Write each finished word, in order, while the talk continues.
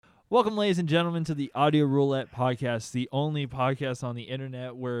Welcome, ladies and gentlemen, to the Audio Roulette Podcast, the only podcast on the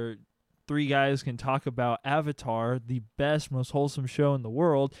internet where three guys can talk about Avatar, the best, most wholesome show in the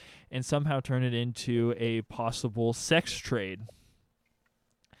world, and somehow turn it into a possible sex trade.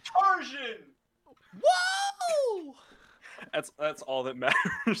 Tarzan! Whoa! That's all that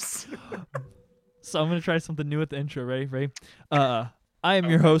matters. So I'm going to try something new with the intro. Ready? I am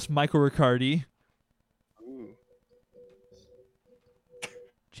your host, Michael Riccardi. Ooh.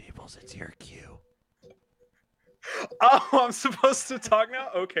 Jables, it's your cue. Oh, I'm supposed to talk now?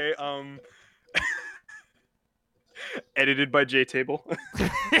 Okay, edited by J-Table.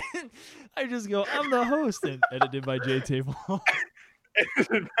 I just go, I'm the host, and edited by J-Table.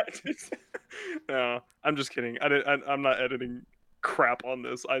 Edited by J-Table. No, I'm just kidding. I'm not editing crap on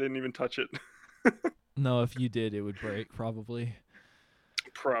this. I didn't even touch it. No, if you did, it would break, probably.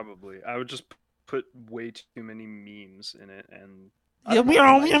 Probably. I would just put way too many memes in it, and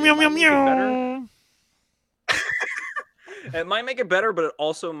it might make it better, but it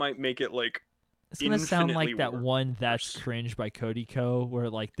also might make it like It's gonna sound like that worse. one That's Cringe by Cody Co, where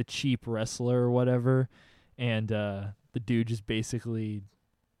like the cheap wrestler or whatever, and the dude just basically.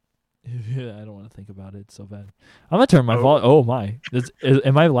 I don't want to think about it. It's so bad. I'm gonna turn my volume. Oh my!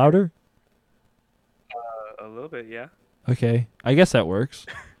 Am I louder? A little bit, yeah. Okay, I guess that works.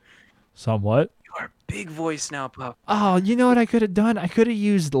 Somewhat. You are big voice now, pup. Oh, you know what I could have done? I could have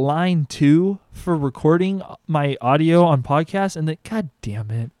used line 2 for recording my audio on podcast, and then, god damn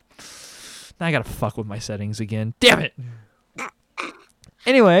it. Now I gotta fuck with my settings again. Damn it!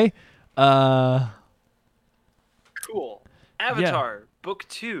 Anyway, Cool. Avatar, Book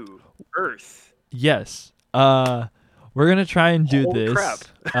 2, Earth. yes. We're gonna try and do Holy this.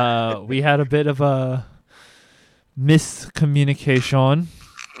 crap. We had a bit of a miscommunication.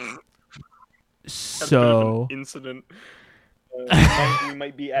 So Incident. We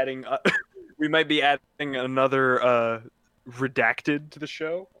might be adding. We might be adding another redacted to the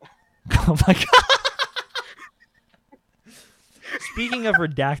show. oh my god. Speaking of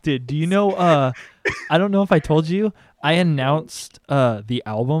redacted, do you know I don't know if I told you, I announced the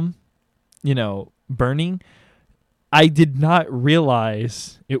album, Burning. I did not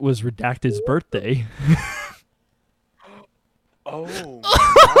realize it was Redacted's birthday. Oh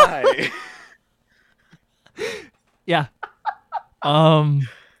my! Yeah.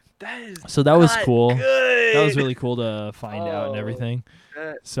 That is So that was not cool. good. That was really cool to find out and Oh, everything.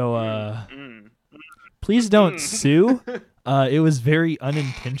 that- So please don't sue. It was very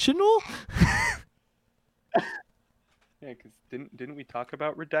unintentional. Yeah, because didn't we talk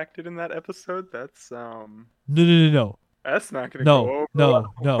about redacted in that episode? That's No. that's not gonna go over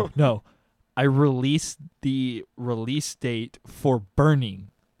well. No. I released the release date for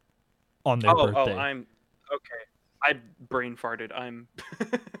Burning on their birthday. I'm okay. I brain farted. I'm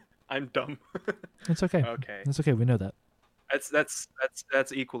I'm dumb. It's okay. Okay, It's okay. We know that.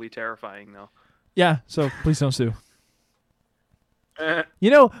 that's equally terrifying though. Yeah. So please don't sue. Eh,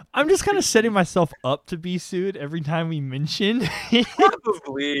 I'm just kind of setting myself up to be sued every time we mention.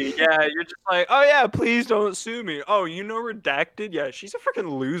 Probably, yeah. You're just like, oh yeah, please don't sue me. Oh, redacted? Yeah, she's a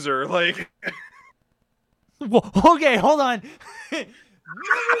freaking loser. Like, Well, okay, hold on. Never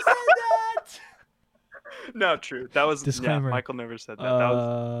said that. no, true. That was Disclaimer. Yeah, Michael never said that.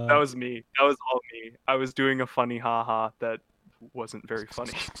 That was me. That was all me. I was doing a funny haha that wasn't very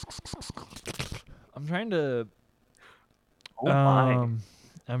funny. I'm trying to. Oh my!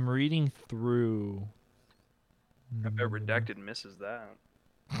 I'm reading through. I bet redacted misses that.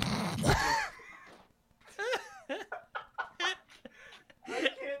 I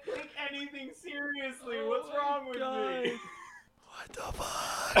can't take anything seriously. What's wrong with me? What the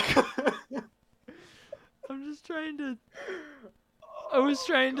fuck? I'm just trying to. I was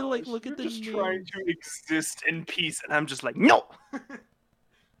trying to like look You're at the just name. trying to exist in peace, and I'm just like, no.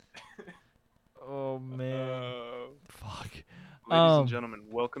 Oh man. Fuck. Ladies and gentlemen,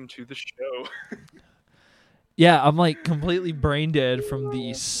 welcome to the show. Yeah, I'm like completely brain dead from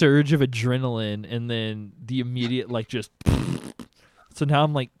the surge of adrenaline and then the immediate like just. So now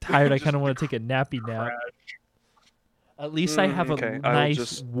I'm like tired. I kind of want to take a nappy nap. At least I have a okay. I will nice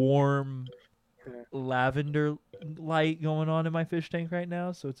just- warm Yeah. lavender light going on in my fish tank right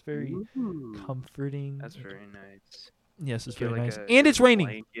now, so it's very Ooh, comforting. that's very nice. Yes, it's Get very like nice. a And it's raining.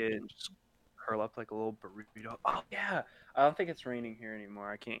 blanket and just curl up like a little burrito. Oh yeah, I don't think it's raining here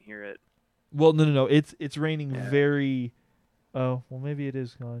anymore. I can't hear it. Well, no. It's raining Yeah. very. Oh, well, maybe it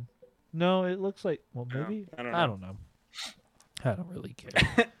is gone. No, it looks like. Well, No, maybe. I don't know. I don't really care.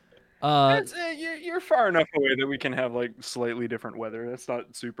 It's, you're far enough away that we can have like slightly different weather. That's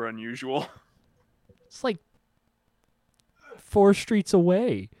not super unusual. It's like 4 streets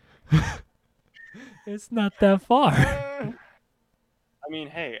away. It's not that far. I mean,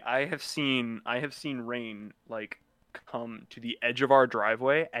 hey, I have seen rain like come to the edge of our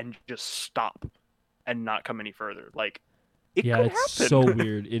driveway and just stop and not come any further. Like it Yeah, could it's happen. so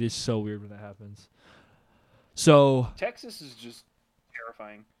weird. It is so weird when that happens. So Texas is just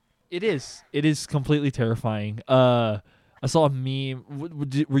terrifying. it is. It is completely terrifying. I saw a meme.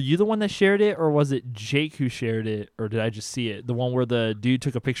 Were you the one that shared it, or was it Jake who shared it, or did I just see it? The one where the dude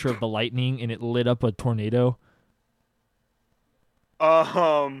took a picture of the lightning and it lit up a tornado.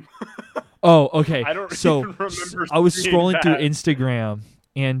 Um, Oh, okay. I don't So even remember I was seeing scrolling through that. Instagram,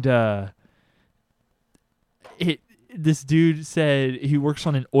 and this dude said he works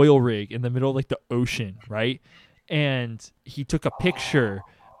on an oil rig in the middle of like the ocean, right? And he took a picture.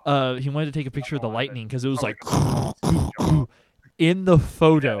 He wanted to take a picture of the lightning because it was like in the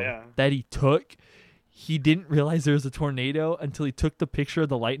photo Yeah. that he took. He didn't realize there was a tornado until he took the picture of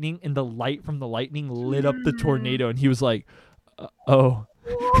the lightning, and the light from the lightning lit up the tornado, and he was like, "Oh,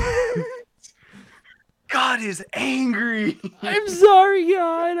 God is angry. I'm sorry,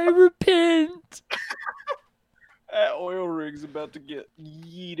 God. I repent." That oil rig's about to get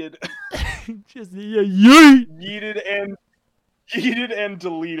yeeted, Just yeet. yeeted and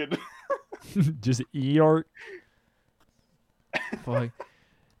deleted. Just eart. Fuck.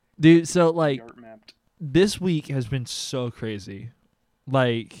 Dude, so like Yart mapped. this week has been so crazy.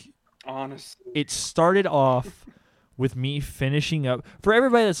 Like Honestly, it started off with me finishing up. For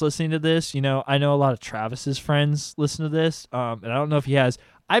everybody that's listening to this, you know, I know a lot of Travis's friends listen to this. And I don't know if he has.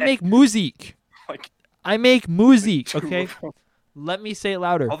 I make music. like I make music, two okay? of them. Let me say it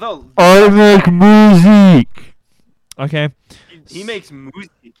louder. Although I make music. Okay? he makes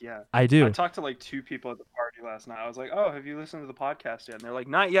music, yeah. I do. I talked to like 2 people at the party last night. I was like, "Oh, have you listened to the podcast yet?" And they're like,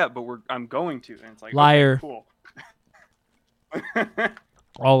 "Not yet, but I'm going to." And it's like, Liar. Okay, cool.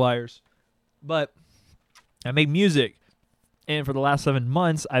 All liars. But I make music. And for the last 7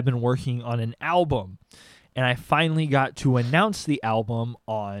 months, I've been working on an album. And I finally got to announce the album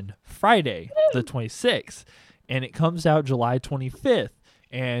on Friday, the 26th. And it comes out July 25th.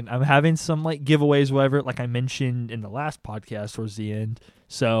 And I'm having some like giveaways, whatever, like I mentioned in the last podcast towards the end.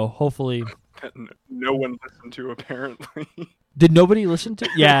 So hopefully. No one listened to apparently. Did nobody listen to?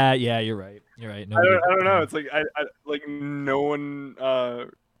 Yeah, you're right. You're right. I don't know. It's like I like no one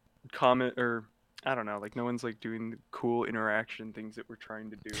comment or I don't know. Like no one's like doing the cool interaction things that we're trying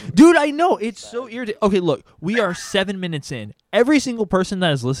to do. Dude, I know. It's so irritating. Okay, look. We are 7 minutes in. Every single person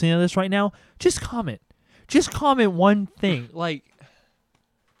that is listening to this right now, just comment. Just comment one thing. Like,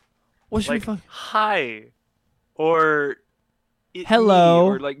 what should Like we fuck? hi, or Hello.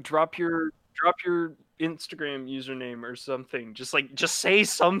 or like drop your Instagram username or something. Just say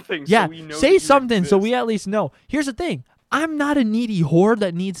something. Yeah, so we know say that you something so we exist. at least know. Here's the thing. I'm not a needy whore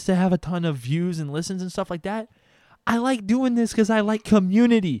that needs to have a ton of views and listens and stuff like that. I like doing this because I like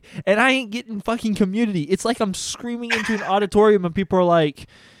community. And I ain't getting fucking community. It's like I'm screaming into an auditorium and people are like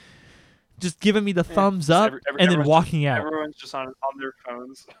just giving me the thumbs just up and then everyone's walking out. Everyone's just on their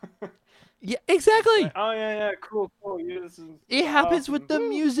phones. Yeah, exactly. Like, oh yeah, cool. Yeah, this is It happens with the awesome. Woo.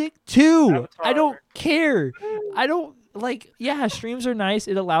 music too. I Avatar. don't care. I don't like. Yeah, streams are nice.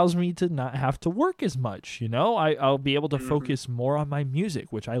 It allows me to not have to work as much. You know, I'll be able to Mhm. focus more on my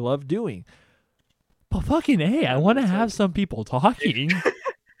music, which I love doing. But fucking hey, I Yeah, want to it's have like- some people talking.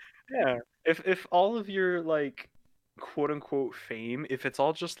 Yeah. If all of your like quote unquote fame, if it's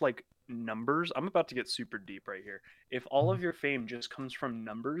all just like numbers, I'm about to get super deep right here. If all of your fame just comes from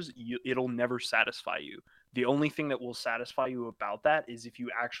numbers, it'll never satisfy you. The only thing that will satisfy you about that is if you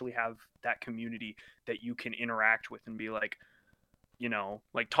actually have that community that you can interact with and be like, you know,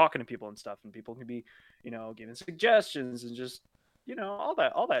 like talking to people and stuff, and people can be, you know, giving suggestions and just, you know, all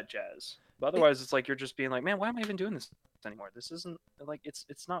that jazz. But otherwise, it's like you're just being like, man, why am I even doing this anymore? This isn't like it's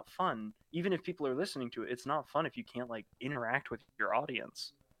not fun. Even if people are listening to it, it's not fun if you can't like interact with your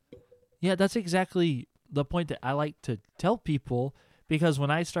audience. Yeah, that's exactly the point that I like to tell people, because when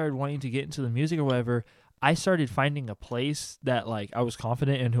I started wanting to get into the music or whatever, I started finding a place that like I was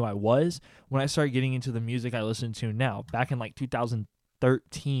confident in who I was when I started getting into the music I listen to now. Back in like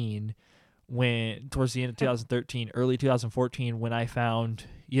 2013, when towards the end of 2013, early 2014, when I found,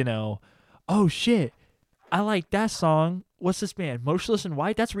 you know, oh shit, I like that song. What's this band? Motionless in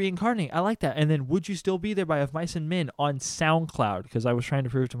White? That's Reincarnate. I like that. And then Would You Still Be There by Of Mice and Men on SoundCloud, because I was trying to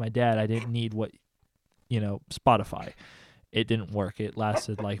prove to my dad I didn't need Spotify. It didn't work. It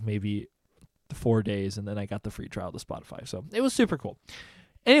lasted like maybe 4 days, and then I got the free trial to Spotify. So it was super cool.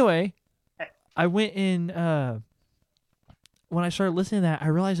 Anyway, I went in, when I started listening to that, I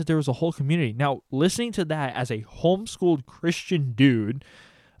realized that there was a whole community. Now, listening to that as a homeschooled Christian dude,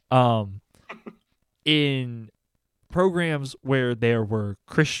 In programs where there were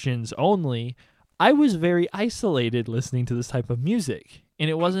Christians only, I was very isolated listening to this type of music. And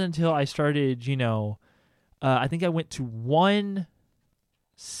it wasn't until I started, I think I went to one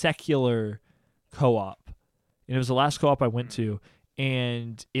secular co-op. And it was the last co-op I went to.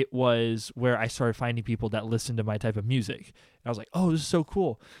 And it was where I started finding people that listened to my type of music. And I was like, oh, this is so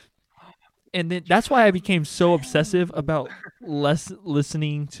cool. And then that's why I became so obsessive about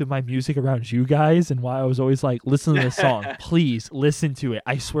listening to my music around you guys, and why I was always like, listen to this song. Please listen to it.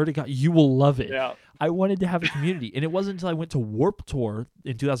 I swear to God, you will love it. Yeah. I wanted to have a community. And it wasn't until I went to Warped Tour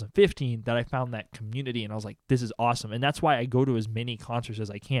in 2015 that I found that community. And I was like, this is awesome. And that's why I go to as many concerts as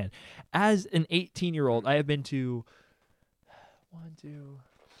I can. As an 18-year-old, I have been to 1, 2,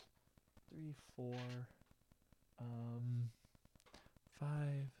 3, 4, 5,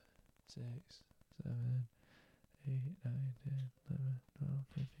 6, 7, 8, 9, 10, 11, 12,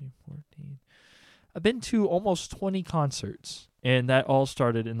 13, 14. I've been to almost 20 concerts, and that all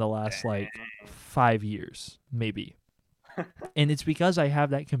started in the last 5 years, maybe. And it's because I have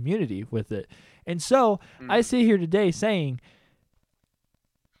that community with it. And so I sit here today saying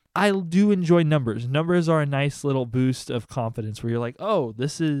I do enjoy numbers. Numbers are a nice little boost of confidence where you're like, oh,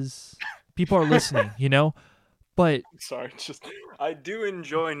 people are listening, But sorry, I do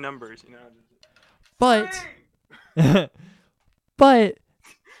enjoy numbers, But but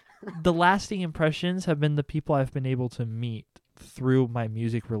the lasting impressions have been the people I've been able to meet through my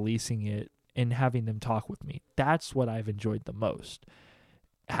music, releasing it and having them talk with me. That's what I've enjoyed the most.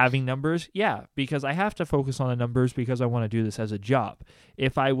 Having numbers, yeah, because I have to focus on the numbers because I want to do this as a job.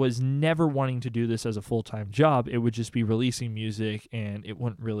 If I was never wanting to do this as a full-time job, it would just be releasing music and it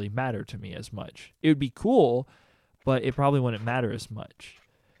wouldn't really matter to me as much. It would be cool, but it probably wouldn't matter as much.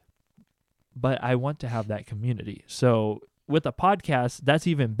 But I want to have that community. So with a podcast, that's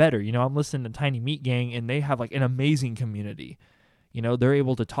even better. I'm listening to Tiny Meat Gang, and they have an amazing community. They're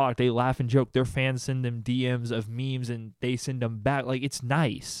able to talk. They laugh and joke. Their fans send them DMs of memes, and they send them back. It's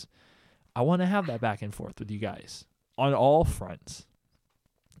nice. I want to have that back and forth with you guys on all fronts.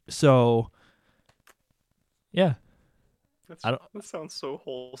 So, yeah. That sounds so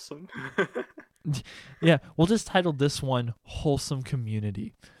wholesome. Yeah, we'll just title this one Wholesome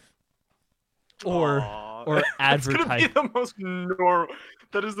Community. Or advertise.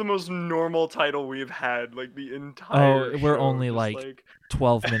 That is the most normal title we've had, the entire we're show, only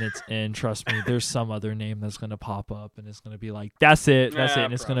 12 minutes in. Trust me, there's some other name that's going to pop up, and it's going to be that's it.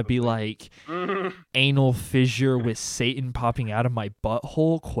 And it's going to be anal fissure with Satan popping out of my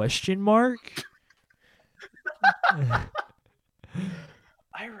butthole, ?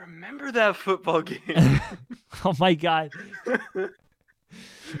 I remember that football game. Oh my God.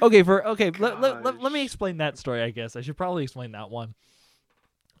 Let me explain that story. I guess I should probably explain that one.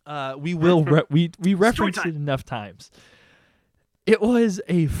 We referenced it enough times. It was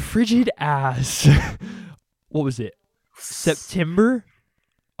a frigid ass. What was it? September,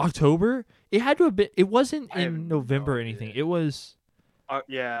 October? It had to have been. It wasn't in November or anything. It was.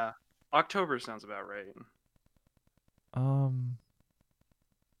 Yeah, October sounds about right.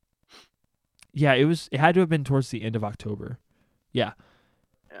 Yeah, it was. It had to have been towards the end of October. Yeah.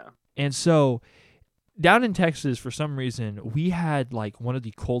 Yeah. And so down in Texas, for some reason, we had one of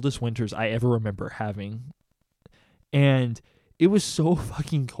the coldest winters I ever remember having. And it was so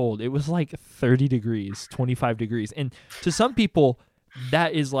fucking cold. It was 30 degrees, 25 degrees. And to some people,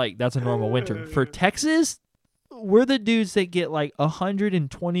 that is that's a normal winter. For Texas, we're the dudes that get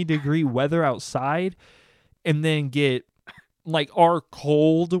 120 degree weather outside and then get our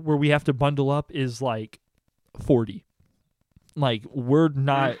cold where we have to bundle up is 40. We're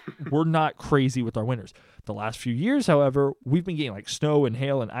not crazy with our winters. The last few years, however, we've been getting snow and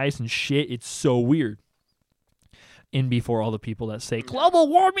hail and ice and shit. It's so weird. And before all the people that say global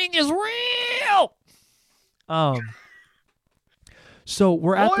warming is real. So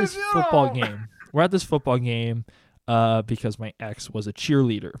we're at this football game. We're at this football game because my ex was a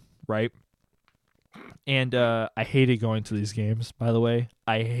cheerleader, right? And I hated going to these games, by the way.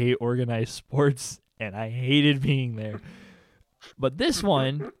 I hate organized sports, and I hated being there. But this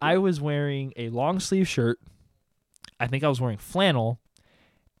one, I was wearing a long sleeve shirt. I think I was wearing flannel,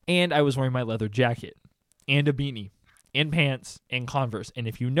 and I was wearing my leather jacket and a beanie and pants and Converse. And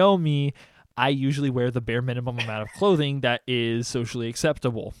if you know me, I usually wear the bare minimum amount of clothing that is socially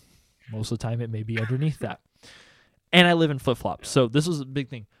acceptable. Most of the time, it may be underneath that. And I live in flip-flops, so this was a big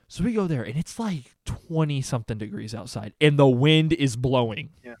thing. So we go there, and it's 20-something degrees outside, and the wind is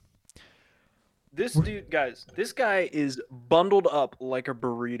blowing. Yeah. This dude, guys, this guy is bundled up like a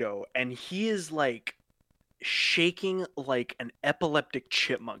burrito, and he is shaking like an epileptic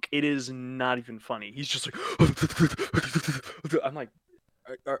chipmunk. It is not even funny. He's just like, I'm like,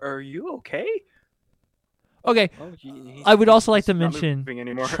 are you okay? Okay. Oh, I would also like he's to not mention moving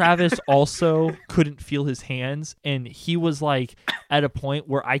anymore. Travis also couldn't feel his hands, and he was like at a point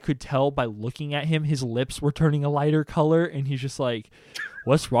where I could tell by looking at him, his lips were turning a lighter color, and he's just like,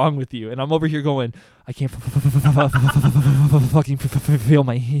 "What's wrong with you?" And I'm over here going, "I can't fucking feel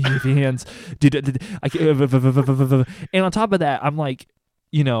my hands, dude. I can't." And on top of that, I'm like,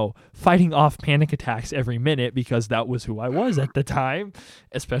 fighting off panic attacks every minute because that was who I was at the time,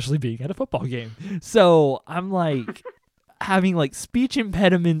 especially being at a football game. So I'm like having like speech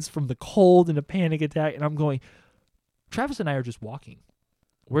impediments from the cold and a panic attack. And I'm going, Travis and I are just walking.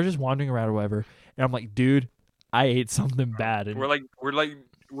 We're just wandering around or whatever. And I'm like, dude, I ate something bad. And we're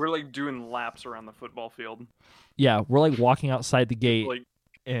like doing laps around the football field. yeah, we're like walking outside the gate Like,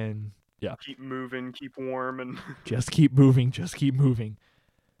 and yeah, keep moving, keep warm, and just keep moving, just keep moving.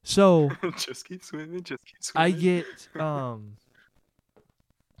 So just keep swimming, just keep swimming. I get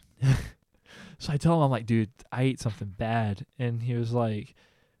so I tell him, I'm like, dude, I ate something bad. And he was like,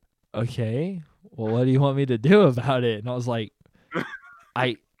 okay, well, what do you want me to do about it? And I was like,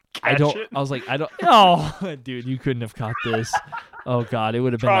 I don't, oh, dude, you couldn't have caught this. Oh God, it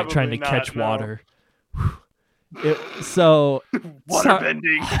would have been like trying to catch water. So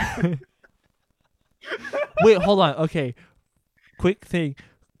waterbending. Wait, hold on. Okay. Quick thing.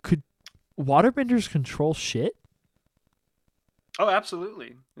 Could waterbenders control shit? Oh,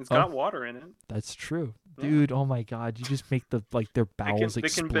 absolutely. It's got water in it. That's true. Dude, oh my God. You just make their bowels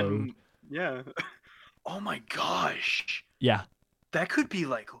explode. Yeah. Oh my gosh. Yeah. That could be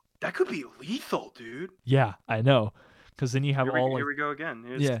lethal, dude. Yeah, I know. Because then you have here we go again.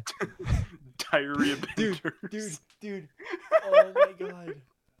 It's diarrhea benders. Dude. Oh my God.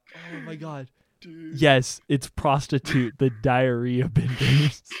 Oh my God. Dude. Yes, it's prostitute, the diarrhea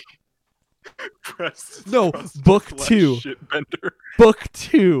benders. Book 2. Book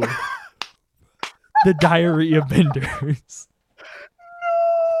 2. The diarrhea benders.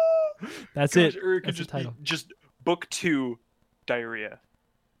 No. That's it. Or it could That's just the title. be just book 2 diarrhea.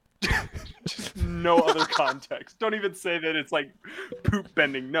 Just no other context. Don't even say that it's like poop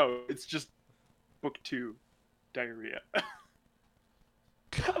bending. No, it's just book 2 diarrhea.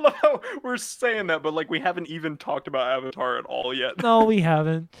 I love how we're saying that, but like we haven't even talked about Avatar at all yet. No, we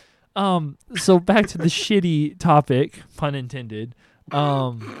haven't. So back to the shitty topic, pun intended.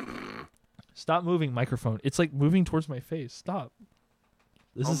 Stop moving, microphone. It's like moving towards my face. Stop.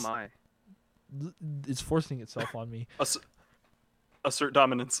 My. It's forcing itself on me. Assert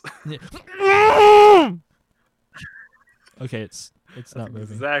dominance. Okay, it's not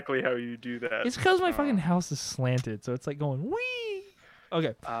moving. Exactly how you do that. It's because my fucking house is slanted, so it's like going wee.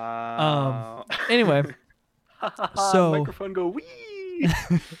 Okay. Anyway. So microphone go wee.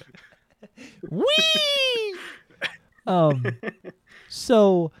 Wee.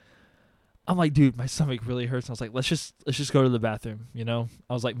 So I'm like, dude, my stomach really hurts. And I was like, let's just go to the bathroom, I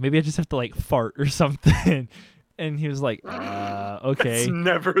was like, maybe I just have to like fart or something. And he was like, okay. It's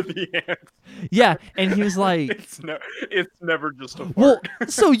never the answer. Yeah, and he was like, it's never just a fart. Well,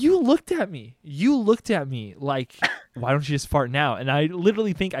 so you looked at me like, why don't you just fart now? And I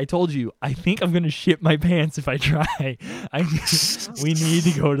literally think I told you, I think I'm gonna shit my pants if I try. We need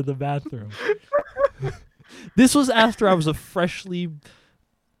to go to the bathroom. This was after I was a fresh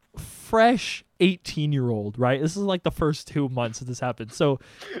 18-year-old, right? This is like the first 2 months that this happened. So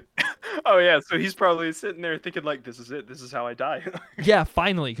oh yeah, so he's probably sitting there thinking like, this is it, this is how I die. Yeah,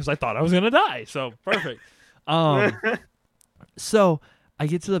 finally, because I thought I was gonna die. So perfect. So I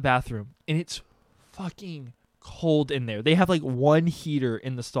get to the bathroom and it's fucking cold in there. They have like one heater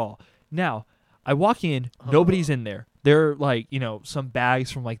in the stall. Now I walk in, nobody's in there. They're like, some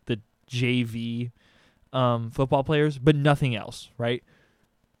bags from like the JV football players, but nothing else, right?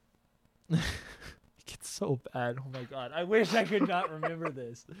 It gets so bad. Oh my God. I wish I could not remember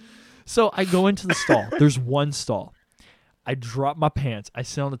this. So I go into the stall. There's one stall. I drop my pants. I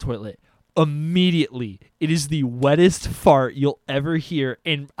sit on the toilet. Immediately, it is the wettest fart you'll ever hear.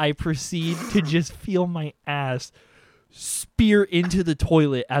 And I proceed to just feel my ass spear into the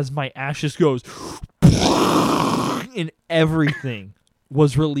toilet as my ass just goes. And everything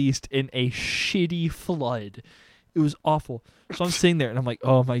was released in a shitty flood. It was awful. So I'm sitting there and I'm like,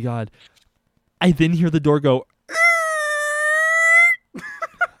 oh my God. I then hear the door go.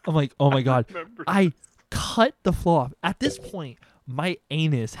 I'm like, oh my God. I cut the flow off. At this point, my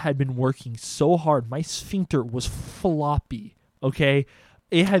anus had been working so hard. My sphincter was floppy. Okay?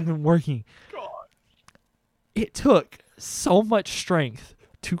 It had been working. God. It took so much strength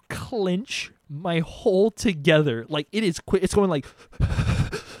to clench my whole together, like it is quick. It's going like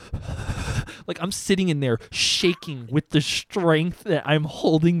I'm sitting in there shaking with the strength that I'm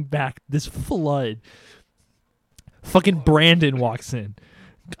holding back this flood. Fucking Brandon walks in.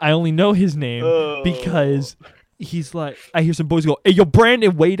 I only know his name because he's like, I hear some boys go, "Hey, yo,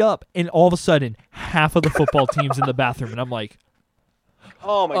 Brandon, wait up!" And all of a sudden, half of the football team's in the bathroom, and I'm like,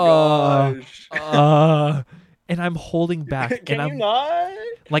 "Oh my gosh!" And I'm holding back. Can and you not?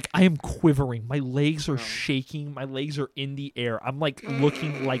 Like, I am quivering. My legs are shaking. My legs are in the air. I'm like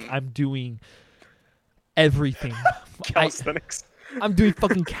looking like I'm doing everything. Calisthenics. I'm doing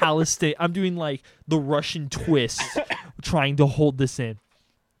fucking calisthenics. I'm doing like the Russian twist, trying to hold this in.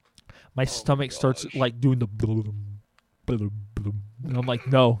 My stomach starts like doing the and I'm like,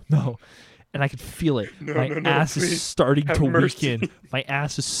 no. And I could feel it. My ass is starting to weaken. My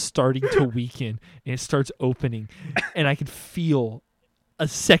ass is starting to weaken. And it starts opening. And I could feel a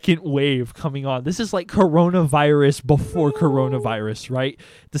second wave coming on. This is like coronavirus before coronavirus, right?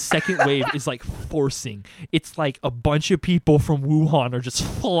 The second wave is like forcing. It's like a bunch of people from Wuhan are just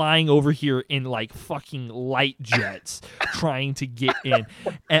flying over here in like fucking light jets trying to get in.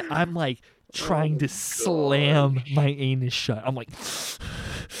 And I'm like trying to slam my anus shut. I'm like...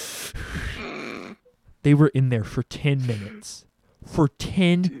 They were in there for 10 minutes. For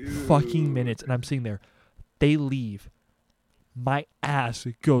 10 fucking minutes. And I'm sitting there. They leave. My ass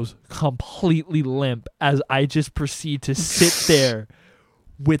goes completely limp as I just proceed to sit there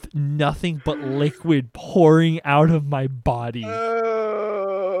with nothing but liquid pouring out of my body.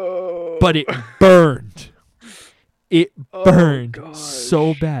 But it burned. It burned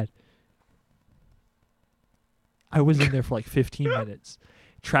so bad. I was in there for like 15 minutes.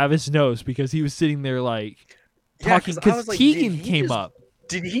 Travis knows because he was sitting there like talking because Keegan came up.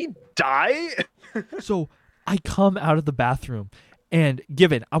 Did he die? So I come out of the bathroom and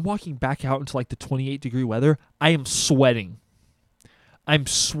given I'm walking back out into like the 28-degree weather, I am sweating. My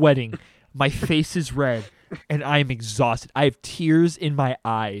face is red and I am exhausted. I have tears in my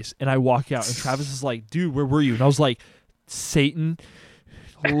eyes and I walk out and Travis is like, "Dude, where were you?" And I was like, "Satan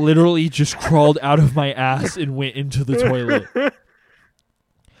literally just crawled out of my ass and went into the toilet."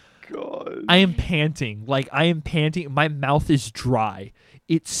 God. I am panting. My mouth is dry.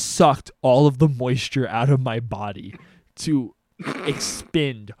 It sucked all of the moisture out of my body to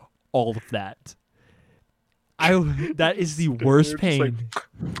expend all of that. That is the worst pain.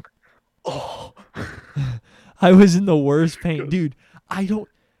 I was in the worst pain. Dude, I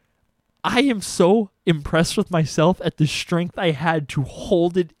am so impressed with myself at the strength I had to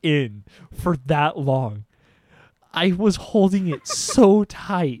hold it in for that long. I was holding it so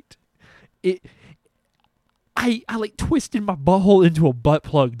tight. I like twisted my butthole into a butt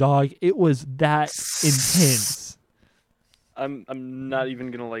plug, dog. It was that intense. I'm not even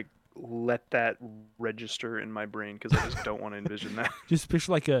gonna like let that register in my brain because I just don't want to envision that. Just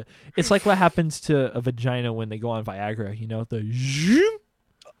picture it's like what happens to a vagina when they go on Viagra, you know, the zoom.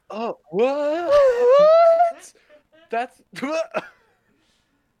 Oh, what? That's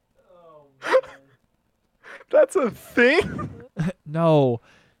that's a thing? No.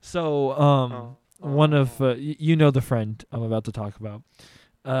 So, one of you know the friend I'm about to talk about.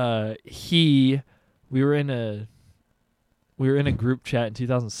 We were in a group chat in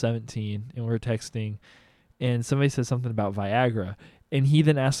 2017 and we were texting, and somebody said something about Viagra, and he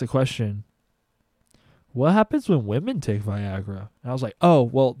then asked the question, "What happens when women take Viagra?" And I was like, "Oh,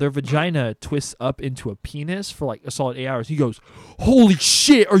 well, their vagina twists up into a penis for like a solid 8 hours." He goes, "Holy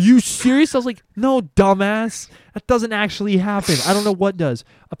shit, are you serious?" I was like, "No, dumbass. That doesn't actually happen. I don't know what does."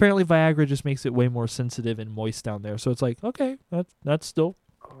 Apparently, Viagra just makes it way more sensitive and moist down there. So it's like, okay, that's still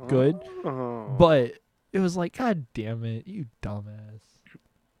good. But it was like, God damn it, you dumbass.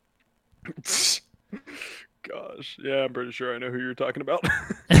 Gosh, yeah, I'm pretty sure I know who you're talking about.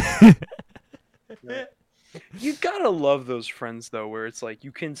 You gotta love those friends though, where it's like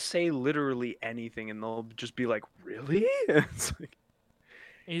you can say literally anything and they'll just be like, "Really?" It's like,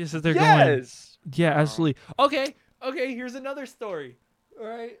 and you just sit there going, "Yeah, absolutely." Okay, here's another story. All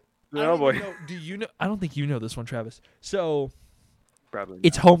right. Oh boy. Do you know? I don't think you know this one, Travis. So, probably not.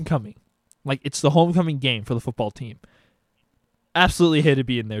 It's homecoming. Like, it's the homecoming game for the football team. Absolutely had to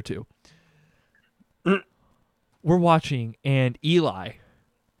be in there too. We're watching, and Eli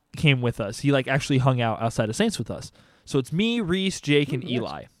came with us. He like actually hung out outside of Saints with us. So it's me, Reese, Jake, and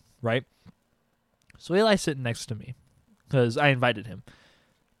Eli, right? So Eli's sitting next to me because I invited him.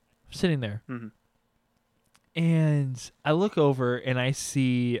 I'm sitting there. Mm-hmm. And I look over and I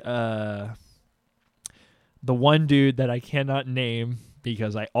see the one dude that I cannot name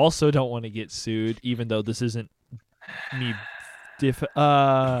because I also don't want to get sued, even though this isn't me.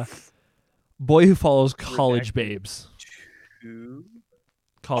 Boy Who Follows College Babes. Who?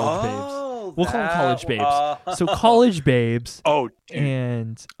 College Babes. We'll call them College Babes. So Oh, College Babes dude,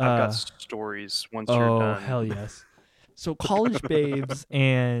 and I've got stories once you're oh done. hell yes. So College Babes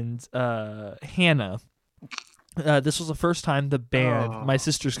and Hannah. This was the first time the band, my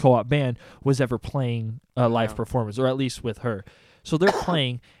sister's co-op band, was ever playing a live performance, or at least with her. So they're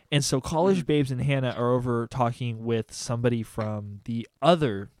playing, and so College Babes and Hannah are over talking with somebody from the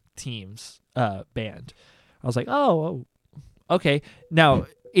other team's band. I was like, oh, okay. Now,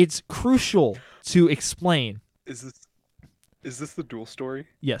 it's crucial to explain. Is this the dual story?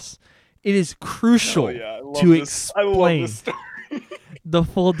 Yes. It is crucial I love to this. I love explain this story. the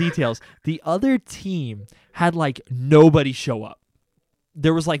full details. The other team had like nobody show up.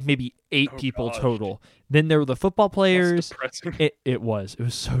 There was like maybe 8 people gosh. total. Then there were the football players. That's depressing. It was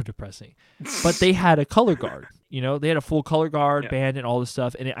so depressing. But they had a color guard. They had a full color guard band and all this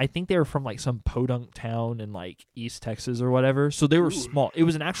stuff. And I think they were from like some podunk town in like East Texas or whatever. So they were small. It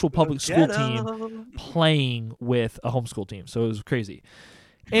was an actual public school team playing with a homeschool team. So it was crazy.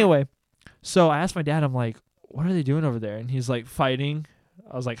 Anyway, so I asked my dad, I'm like, what are they doing over there? And he's like, fighting.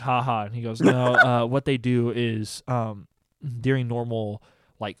 I was like, haha. And he goes, no, what they do is during normal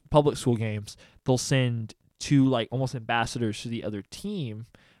like public school games, they'll send 2 like almost ambassadors to the other team,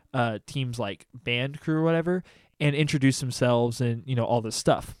 teams like band crew or whatever, and introduce themselves and all this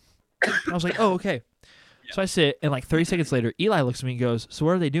stuff. I was like, oh, okay. So I sit, and like 30 seconds later, Eli looks at me and goes, so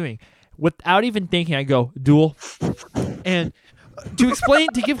what are they doing? Without even thinking, I go, duel. And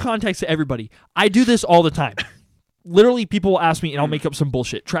to give context to everybody, I do this all the time. Literally, people will ask me, and I'll make up some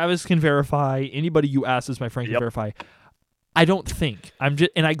bullshit. Travis can verify. Anybody you ask is my friend can verify. I don't think. And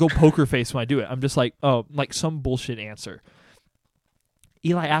I go poker face when I do it. I'm just like, oh, like some bullshit answer.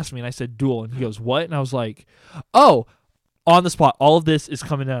 Eli asked me, and I said duel, and he goes, what? And I was like, oh, on the spot. All of this is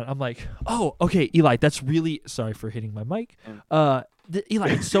coming out. I'm like, oh, okay, Eli, that's really, sorry for hitting my mic. Eli,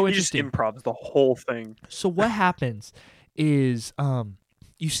 it's so interesting. He just improvs the whole thing. So what happens is,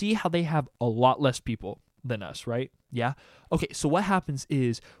 you see how they have a lot less people than us, right? Yeah. Okay. So what happens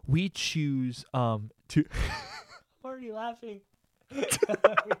is we choose to. I'm already laughing.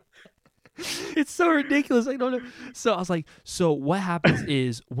 It's so ridiculous. I don't know. So I was like, so what happens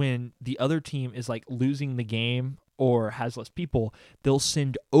is when the other team is like losing the game or has less people, they'll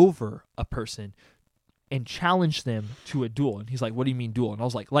send over a person and challenge them to a duel. And he's like, what do you mean duel? And I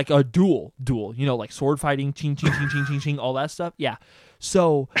was like a duel, like sword fighting, ching, ching, ching, ching, ching, ching, all that stuff. Yeah.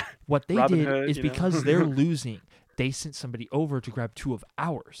 So what they Robin did Hood, is because they're losing, they sent somebody over to grab 2 of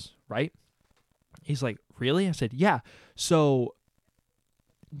ours, right? He's like, really? I said, yeah. So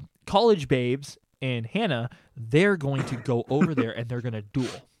College Babes and Hannah, they're going to go over there and they're going to duel.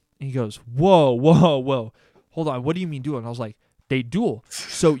 And he goes, whoa. Hold on. What do you mean duel? And I was like, they duel.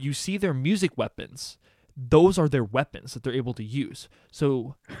 So you see their music weapons. Those are their weapons that they're able to use.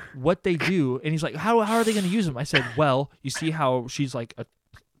 So what they do, and he's like, how are they going to use them? I said, well, you see how she's like a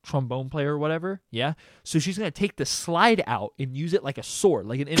trombone player or whatever? Yeah. So she's going to take the slide out and use it like a sword,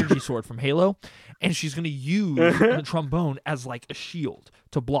 like an energy sword from Halo. And she's going to use the trombone as like a shield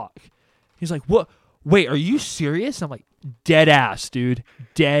to block. He's like, what? Wait, are you serious? I'm like, dead ass, dude.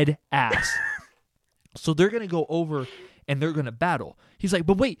 Dead ass. So they're going to go over and they're going to battle. He's like,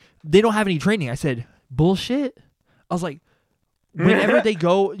 but wait, they don't have any training. I said, bullshit. I was like, whenever they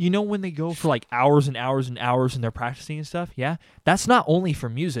go, when they go for like hours and hours and hours and they're practicing and stuff, yeah, that's not only for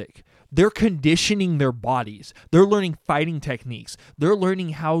music. They're conditioning their bodies. They're learning fighting techniques. They're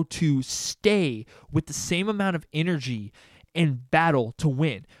learning how to stay with the same amount of energy in battle to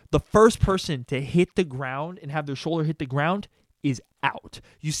win. The first person to hit the ground and have their shoulder hit the ground is out.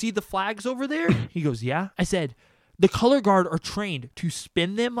 You see the flags over there? He goes, yeah. I said, the color guard are trained to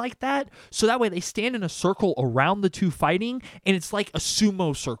spin them like that, so that way they stand in a circle around the 2 fighting, and it's like a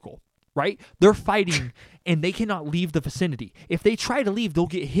sumo circle, right? They're fighting, and they cannot leave the vicinity. If they try to leave, they'll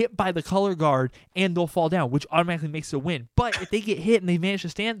get hit by the color guard, and they'll fall down, which automatically makes it a win. But if they get hit and they manage to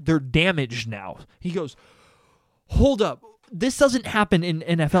stand, they're damaged now. He goes, hold up. This doesn't happen in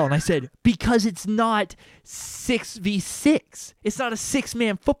NFL. And I said, because it's not 6v6. It's not a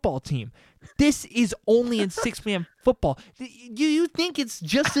 6-man football team. This is only in 6-man football. You think it's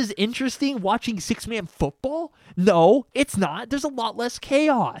just as interesting watching 6-man football? No, it's not. There's a lot less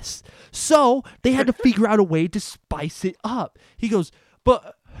chaos. So they had to figure out a way to spice it up. He goes,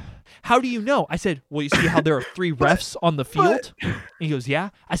 but how do you know? I said, well, you see how there are 3 refs on the field? And he goes, yeah.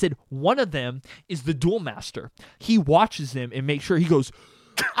 I said, one of them is the duel master. He watches them and makes sure. He goes,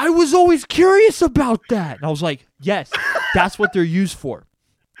 I was always curious about that. And I was like, yes, that's what they're used for.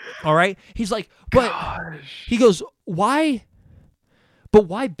 All right. He's like, but he goes, why? But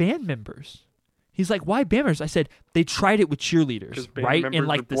why band members? He's like, why Bammers? I said, they tried it with 'Cause cheerleaders, band right? In members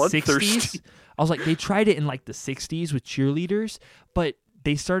like are the bloodthirsty. 60s. I was like, they tried it in like the 60s with cheerleaders, but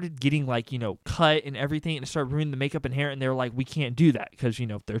they started getting like, cut and everything, and it started ruining the makeup and hair, and they were like, we can't do that because,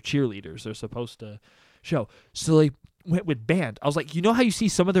 they're cheerleaders. They're supposed to show. So they went with band. I was like, you know how you see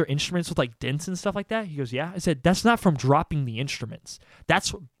some of their instruments with like dents and stuff like that? He goes, yeah. I said, that's not from dropping the instruments.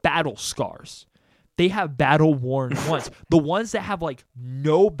 That's battle scars. They have battle worn ones. The ones that have like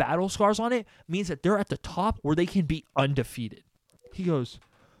no battle scars on it means that they're at the top where they can be undefeated. He goes,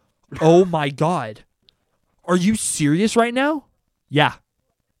 oh my God. Are you serious right now? Yeah.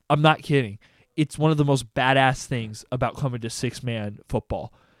 I'm not kidding. It's one of the most badass things about coming to 6-man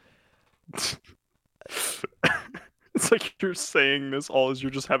football. It's like you're saying this all as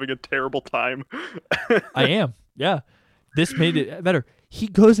you're just having a terrible time. I am. Yeah. This made it better. He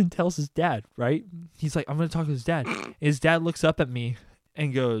goes and tells his dad, right? He's like, I'm going to talk to his dad. His dad looks up at me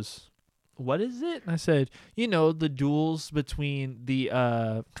and goes, what is it? And I said, the duels between the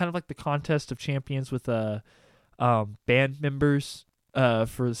kind of like the contest of champions with band members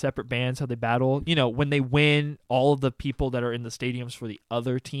for the separate bands, how they battle. When they win, all of the people that are in the stadiums for the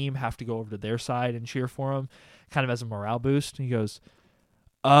other team have to go over to their side and cheer for them, kind of as a morale boost. And he goes,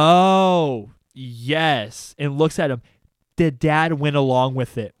 oh, yes, and looks at him. The dad went along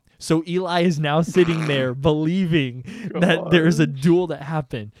with it. So Eli is now sitting there believing that there's a duel that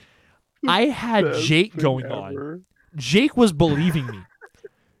happened. I had Best Jake thing going ever. on. Jake was believing me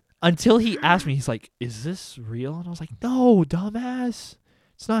until he asked me, he's like, is this real? And I was like, no, dumbass.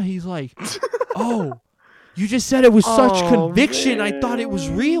 It's not. He's like, oh, you just said it with such conviction. I thought it was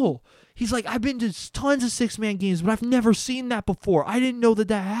real. He's like, I've been to tons of 6-man games, but I've never seen that before. I didn't know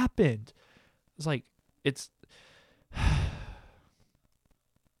that happened. It's like, it's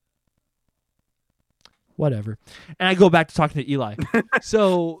whatever. And I go back to talking to Eli.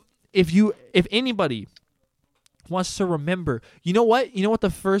 So if anybody wants to remember, you know what the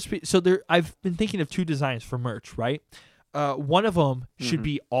first, so there, I've been thinking of 2 designs for merch, right? One of them should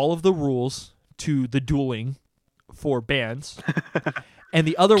be all of the rules to the dueling for bands. And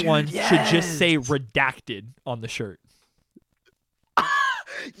the other one should just say redacted on the shirt.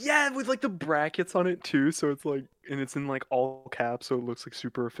 Yeah, with like the brackets on it too, so it's like, and it's in like all caps, so it looks like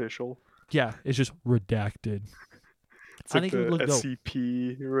super official. Yeah, it's just redacted. It's I like think it would the look dope.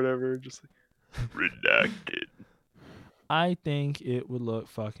 SCP or whatever, just like redacted. I think it would look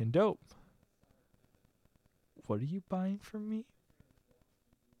fucking dope. What are you buying from me?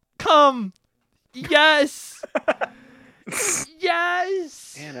 Come! Yes!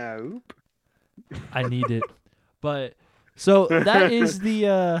 Yes! And oop. I need it. But so that is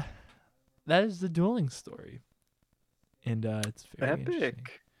the dueling story. And it's very interesting.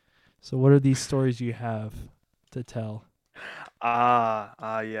 Epic. So what are these stories you have to tell?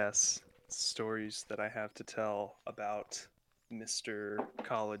 Yes. Stories that I have to tell about Mr.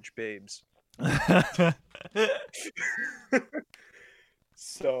 College Babes.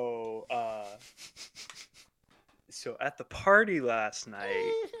 So at the party last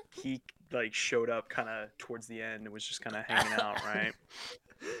night, he like showed up kind of towards the end and was just kind of hanging out, right?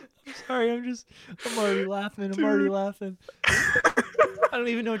 Sorry, I'm already laughing. I'm already laughing. I don't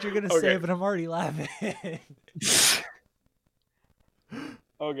even know what you're gonna say, but I'm already laughing.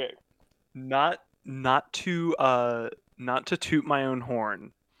 Okay. Not to toot my own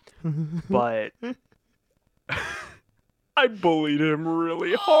horn, but I bullied him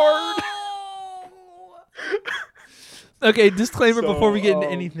really hard. Okay, disclaimer before we get into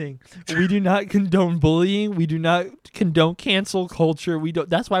anything. We do not condone bullying. We do not condone cancel culture. We don't.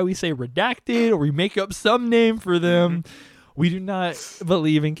 That's why we say redacted or we make up some name for them. We do not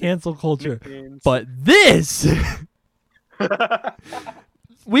believe in cancel culture. But this,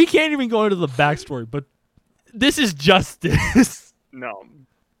 we can't even go into the backstory, but this is justice. No.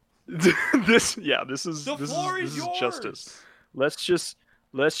 This is justice. Let's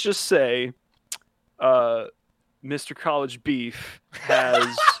just say Mr. College Beef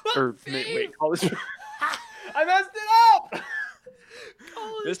has College I messed it up.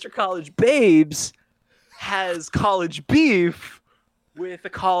 Mr. College Babes has college beef with a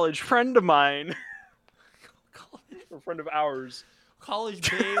college friend of mine. A friend of ours. College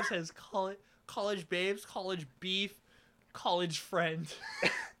Babes has college babes, college beef, college friend.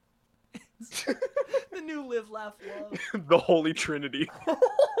 The new Live, Laugh, Love. The Holy Trinity.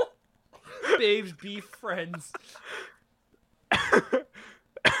 Babes, beef, friends.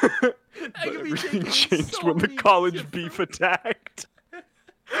 Everything changed when the college beef attacked.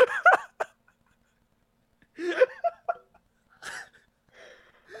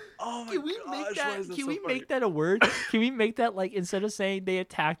 Oh Can we gosh, make why that? is that Can so we funny? make that a word? Can we make that like instead of saying they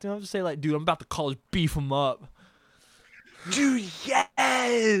attacked him, say like, dude, I'm about to college beef him up. Dude,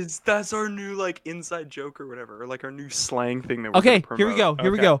 yes, that's our new like inside joke or whatever, or like our new slang thing that we're Okay, gonna here we go. promote.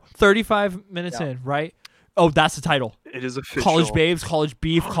 Here we go. 35 minutes Yeah. in, right? Oh, that's the title. It is official. College babes, college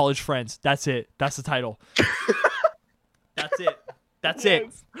beef, college friends. That's it. That's the title. That's it. That's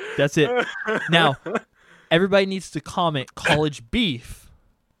it. That's it. Now, everybody needs to comment college beef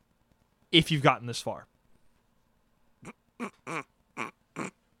if you've gotten this far.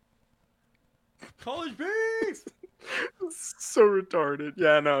 College beef. So retarded.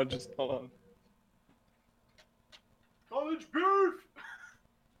 Yeah, no, just hold on. College beef.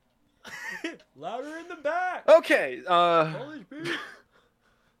 Louder in the back. Okay. College beef.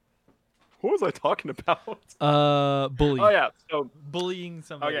 What was I talking about? Bully. Oh yeah. So Bullying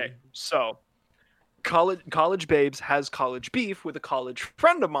somebody. okay. So college babes has college beef with a college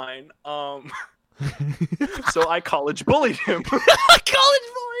friend of mine. So I college bullied him. College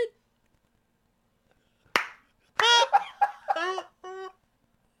bullied.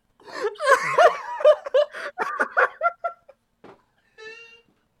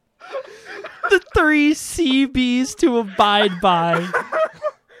 The 3 CBs to abide by.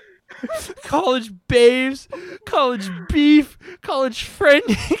 College babes, college beef, college friend,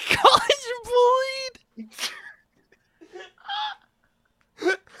 college bullied.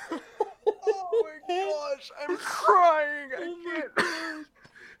 Oh my gosh, I'm crying. I can't.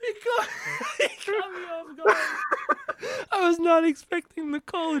 It got me off guard. I was not expecting the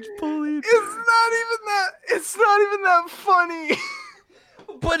college bullied. It's not even that funny.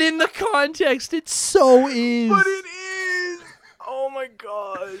 But in the context, it so is. But it is. Oh my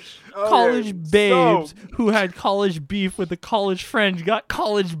gosh. Okay, College babes so, who had college beef with a college friend got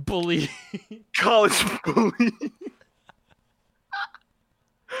college bullied. college bully.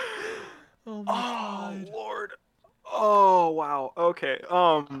 Oh my Oh god. Lord. Oh wow. Okay.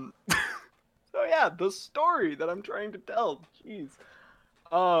 So yeah, the story that I'm trying to tell. Jeez.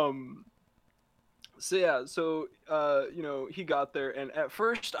 So yeah, so you know, he got there, and at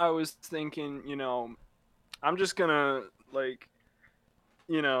first I was thinking, you know, I'm just gonna like,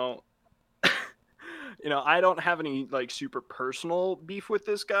 you know, I don't have any like super personal beef with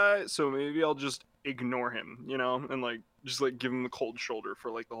this guy, so maybe I'll just ignore him, you know, and like just like give him the cold shoulder for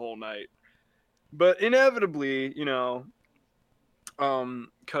like the whole night. But inevitably, you know,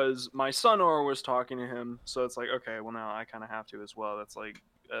 because my son Or was talking to him, so it's like, okay, well now I kind of have to as well. That's like,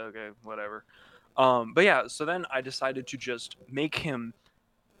 okay, whatever. But yeah, so then I decided to just make him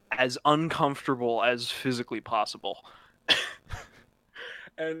as uncomfortable as physically possible.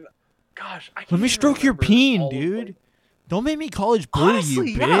 And gosh, I can't Let me even stroke your remember peen, all of dude. them. Don't make me college bully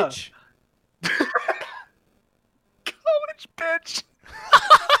Honestly, you, yeah. bitch. College bitch.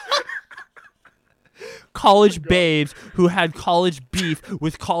 College babes who had college beef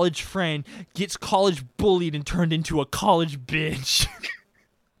with college friend gets college bullied and turned into a college bitch.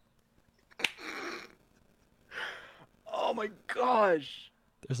 Oh my gosh.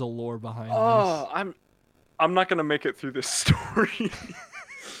 There's a lore behind Oh, this. I'm not gonna make it through this story.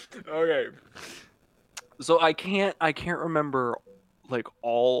 Okay. So I can't remember like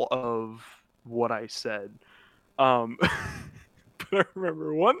all of what I said. But I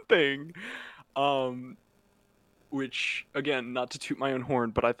remember one thing. Which again, not to toot my own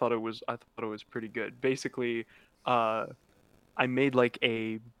horn, but I thought it was pretty good. Basically, I made like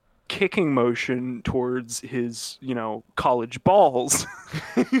a kicking motion towards his, you know, college balls.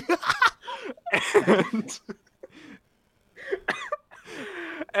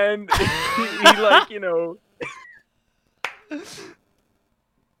 and he like, you know,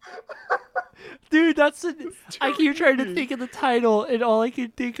 Dude, I keep trying to think of the title, and all I can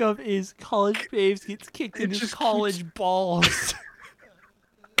think of is college babes gets kicked in his just college balls.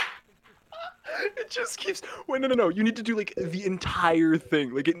 it just keeps. Wait, no. You need to do like the entire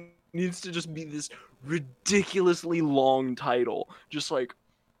thing. Like it needs to just be this ridiculously long title. Just like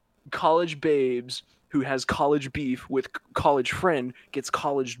college babes who has college beef with college friend gets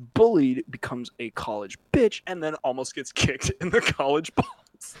college bullied, becomes a college bitch, and then almost gets kicked in the college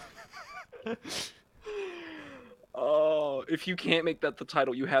balls. Oh, if you can't make that the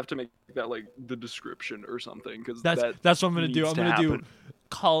title, you have to make that like the description or something, because That's what I'm gonna do. I'm gonna do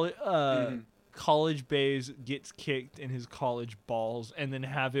Mhm. college babes gets kicked in his college balls, and then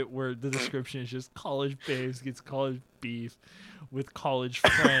have it where the description is just college babes gets college beef with college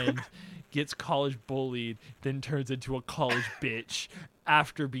friend gets college bullied, then turns into a college bitch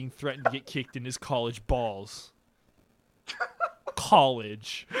after being threatened to get kicked in his college balls.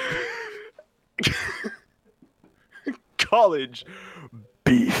 College. College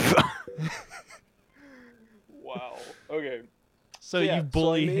beef. Wow. Okay. So yeah, you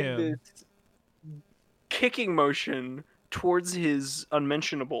bully I made him. this kicking motion towards his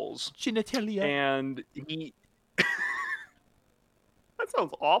unmentionables, Genitalia. and he. That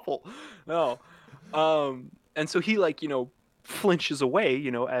sounds awful. No. And so he flinches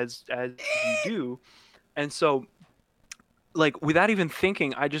away, as you do. And so without even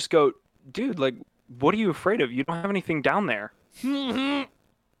thinking, I just go, dude, what are you afraid of? You don't have anything down there. No.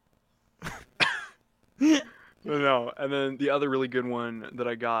 And then the other really good one that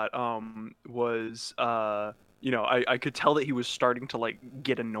I got was I could tell that he was starting to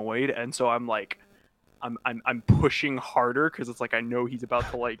get annoyed, and so I'm pushing harder because it's I know he's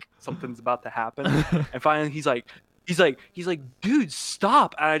about to something's about to happen. And finally he's like, dude,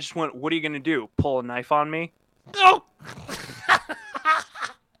 stop. And I just went, what are you gonna do? Pull a knife on me? No.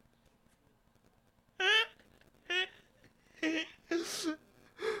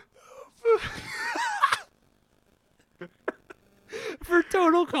 For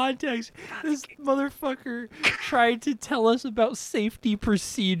total context, this motherfucker tried to tell us about safety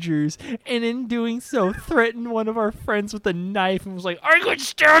procedures, and in doing so, threatened one of our friends with a knife and was like, "I could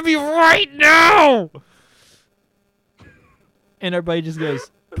stab you right now!" And everybody just goes,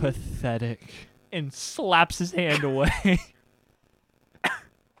 "Pathetic," and slaps his hand away.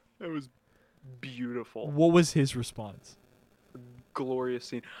 It was beautiful. What was his response? Glorious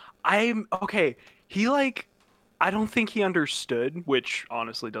scene. I'm okay. He I don't think he understood, which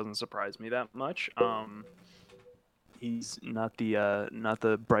honestly doesn't surprise me that much. He's not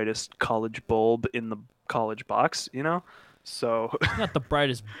the brightest college bulb in the college box, So Not the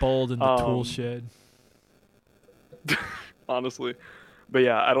brightest bulb in the tool shed. honestly, but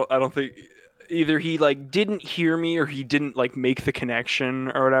yeah, I don't think either he didn't hear me or he didn't make the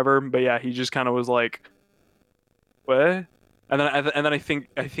connection or whatever. But yeah, he just kind of was like, what? And then I think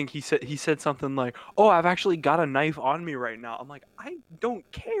he said something like, "Oh, I've actually got a knife on me right now." I'm like, I don't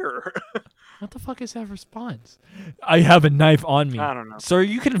care. What the fuck is that response? I have a knife on me. I don't know. So are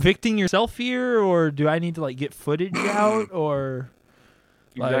you convicting yourself here, or do I need to get footage out, or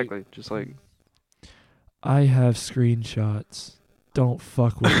Exactly, just I have screenshots. Don't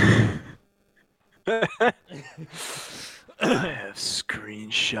fuck with me. I have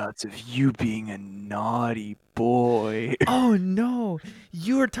screenshots of you being a naughty boy. Oh no,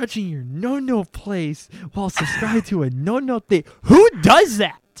 you are touching your no place while subscribed to a no thing. Who does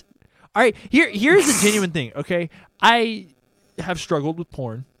that? All right, here's a genuine thing. Okay, I have struggled with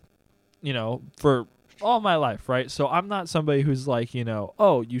porn, for all my life, right? So I'm not somebody who's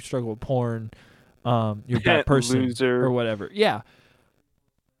oh, you struggle with porn, you're a bad person, loser, or whatever. Yeah,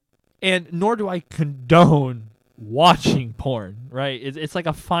 and nor do I condone watching porn, right? It's like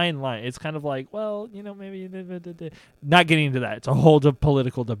a fine line. It's kind of well, maybe not getting into that. It's a whole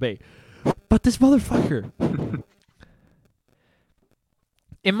political debate. But this motherfucker,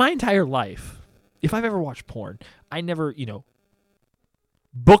 in my entire life, if I've ever watched porn, I never, bookmarked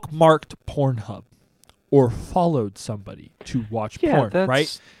Pornhub or followed somebody to watch porn,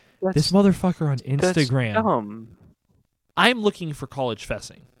 right? This motherfucker on Instagram. That's dumb. I'm looking for college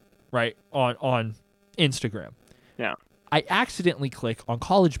fessing, right? On Instagram. Yeah. I accidentally click on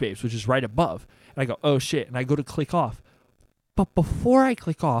College Babes, which is right above. And I go, oh shit. And I go to click off. But before I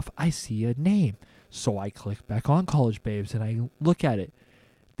click off, I see a name. So I click back on College Babes and I look at it.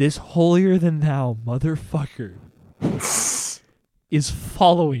 This holier than thou motherfucker is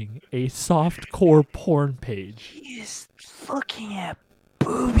following a softcore porn page. He's looking at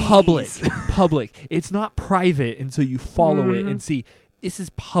boobies. Public. It's not private until you follow it and see. This is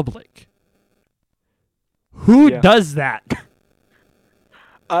public. Who does that?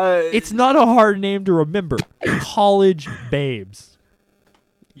 It's not a hard name to remember. College Babes.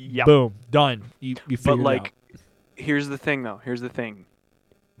 Yep. Boom. Done. You figured it out. Here's the thing, though.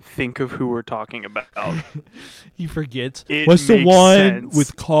 Think of who we're talking about. He forgets. It What's the makes one sense.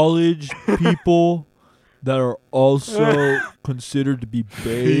 with college people that are also considered to be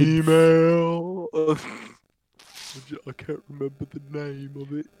babes? Female. I can't remember the name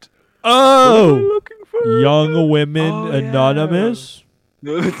of it. Oh! What am I looking for? Young Women Oh, Anonymous?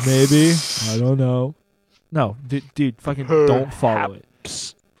 yeah. Maybe. I don't know. No, dude, fucking don't follow it.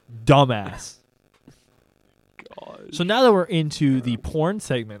 Dumbass. God. So now that we're into the porn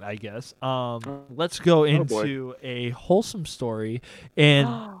segment, I guess, let's go into a wholesome story. And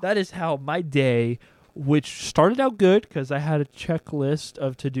that is how my day, which started out good because I had a checklist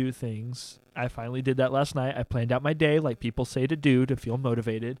of to-do things. I finally did that last night. I planned out my day like people say to do to feel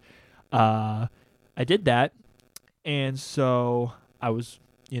motivated. I did that. And so I was,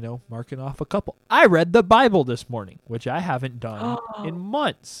 marking off a couple. I read the Bible this morning, which I haven't done in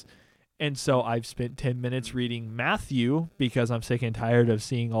months. And so I've spent 10 minutes reading Matthew because I'm sick and tired of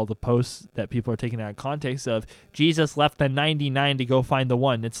seeing all the posts that people are taking out of context of Jesus left the 99 to go find the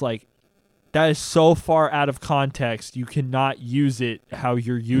one. It's like, that is so far out of context. You cannot use it how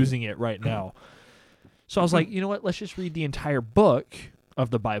you're using it right now. So I was like, you know what? Let's just read the entire book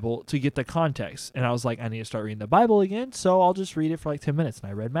of the Bible to get the context. And I was like, I need to start reading the Bible again, so I'll just read it for like 10 minutes. And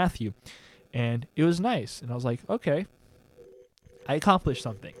I read Matthew. And it was nice. And I was like, okay, I accomplished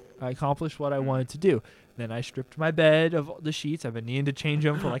something. I accomplished what I wanted to do. Then I stripped my bed of the sheets. I've been needing to change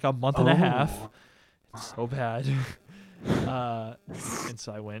them for like a month and a half. It's so bad. And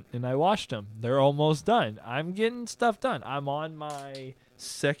so I went and I washed them. They're almost done. I'm getting stuff done. I'm on my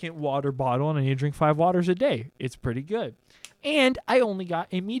second water bottle, and I need to drink 5 waters a day. It's pretty good. And I only got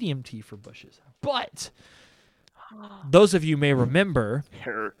a medium tea for bushes. But those of you may remember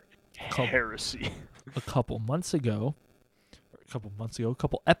heresy. A couple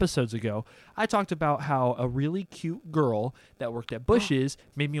episodes ago, I talked about how a really cute girl that worked at Bush's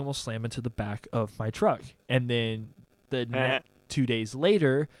made me almost slam into the back of my truck. And then the 2 days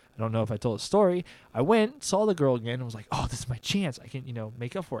later, I don't know if I told the story, I went, saw the girl again, and was like, oh, this is my chance. I can,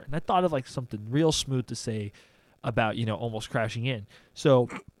 make up for it. And I thought of like something real smooth to say about, almost crashing in. So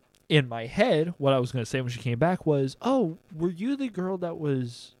in my head, what I was going to say when she came back was, oh, were you the girl that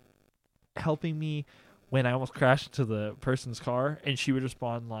was helping me when I almost crashed into the person's car? And she would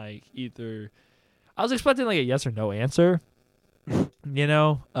respond like either, I was expecting like a yes or no answer. It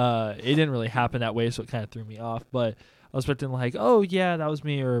didn't really happen that way, so it kind of threw me off. But I was expecting like, oh yeah, that was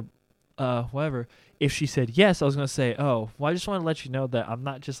me, or whatever. If she said yes, I was gonna say, oh, well, I just want to let you know that I'm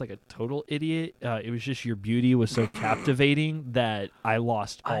not just like a total idiot. It was just your beauty was so captivating that I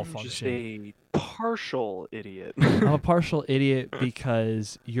lost all function. I'm just a partial idiot. I'm a partial idiot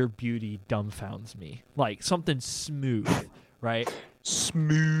because your beauty dumbfounds me. Like something smooth, right?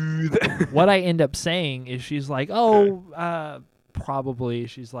 Smooth. What I end up saying is she's like, oh, probably.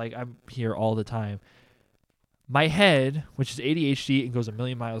 She's like, I'm here all the time. My head, which is ADHD and goes a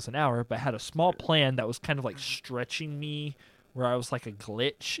million miles an hour, but had a small plan that was kind of like stretching me where I was like a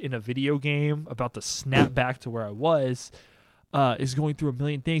glitch in a video game about to snap back to where I was, is going through a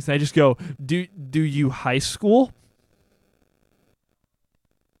million things. And I just go, do you high school?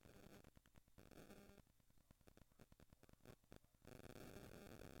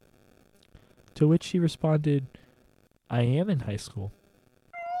 To which she responded, I am in high school.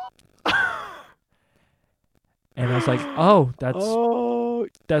 And I was like, oh,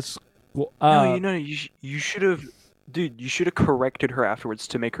 that's cool. No, you should have, dude, you should have corrected her afterwards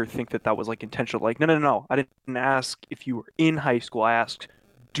to make her think that was like intentional. Like, no, I didn't ask if you were in high school. I asked,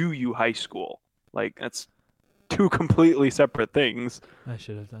 do you high school? Like, that's 2 completely separate things. I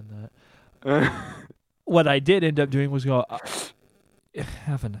should have done that. What I did end up doing was go,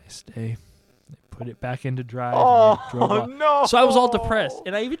 have a nice day. Put it back into drive. Oh, no. So I was all depressed.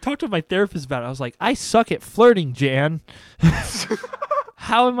 And I even talked to my therapist about it. I was like, I suck at flirting, Jan.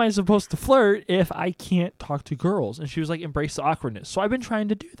 How am I supposed to flirt if I can't talk to girls? And she was like, embrace the awkwardness. So I've been trying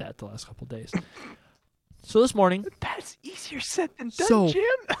to do that the last couple of days. So this morning. That's easier said than done, Jan.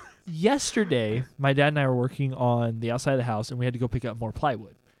 Yesterday, my dad and I were working on the outside of the house, and we had to go pick up more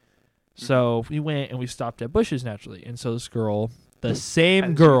plywood. So we went and we stopped at Bush's naturally. And so this girl, the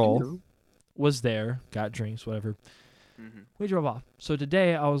same girl, was there, got drinks, whatever. We drove off. So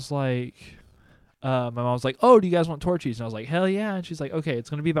today I was like, my mom was like, oh, do you guys want torchies? And I was like, hell yeah. And she's like, okay, it's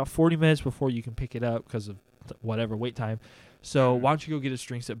going to be about 40 minutes before you can pick it up because of whatever wait time. So why don't you go get us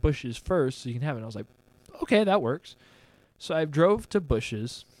drinks at Bush's first so you can have it? And I was like, okay, that works. So I drove to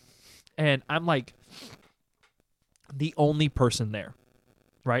Bush's, and I'm like the only person there.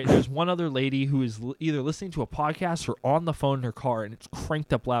 Right? There's one other lady who is either listening to a podcast or on the phone in her car, and it's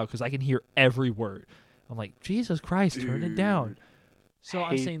cranked up loud because I can hear every word. I'm like, Jesus Christ, turn it down. So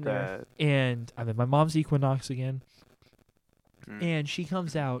I'm sitting there, and I'm in my mom's Equinox again, and she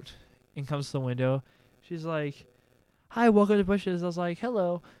comes out and comes to the window. She's like, hi, welcome to Bush's. I was like,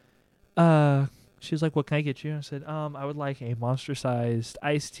 hello. She was like, what can I get you? And I said, I would like a monster-sized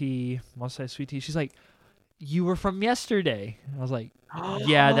iced tea, monster-sized sweet tea. She's like, you were from yesterday. I was like,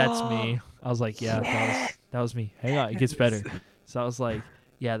 yeah, that's me. I was like, yeah, that was me. Hang on, it gets better. So I was like,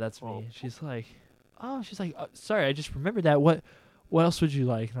 yeah, that's me. She's like, sorry, I just remembered that. What else would you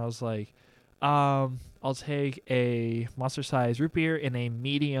like? And I was like, I'll take a monster-sized root beer and a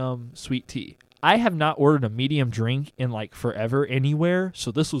medium sweet tea. I have not ordered a medium drink in like forever anywhere,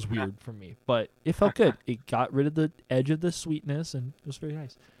 so this was weird for me. But it felt good. It got rid of the edge of the sweetness, and it was very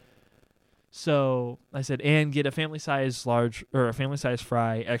nice. So I said, and get a family size large or a family size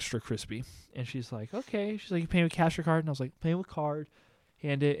fry, extra crispy. And she's like, okay. She's like, you paying with cash or card? And I was like, paying with card.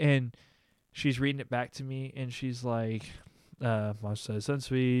 Hand it. And she's reading it back to me, and she's like, matcha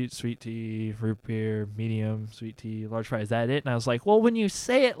sunsweet, sweet tea, root beer, medium, sweet tea, large fry. Is that it? And I was like, well, when you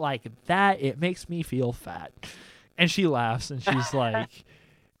say it like that, it makes me feel fat. And she laughs, and she's like,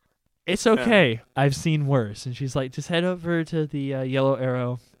 it's okay. I've seen worse. And she's like, just head over to the Yellow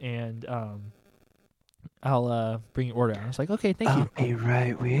Arrow, and I'll bring your order. I was like, okay, thank you. I'll be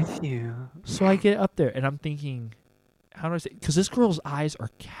right with you. So I get up there, and I'm thinking, how do I say? Because this girl's eyes are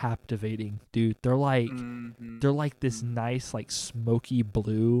captivating, dude. They're like, they're like this nice, like smoky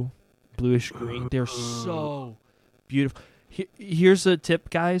bluish green. They're so beautiful. Here's a tip,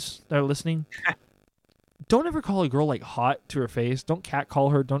 guys that are listening. Don't ever call a girl like hot to her face. Don't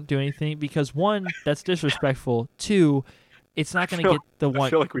catcall her. Don't do anything, because one, that's disrespectful. Two, it's not going to get the one. I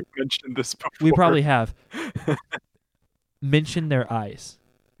feel like we've mentioned this before. We probably have. Mention their eyes.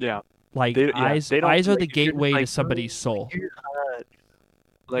 Yeah. Like eyes are the gateway to somebody's soul.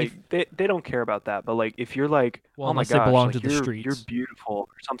 Like they don't care about that, but like if you're like, well, oh my gosh, gosh, they belong like, to the streets. You're beautiful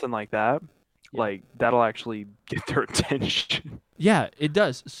or something like that. Yeah. Like that'll actually get their attention. Yeah, it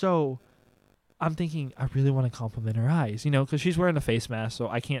does. So I'm thinking I really want to compliment her eyes, because she's wearing a face mask, so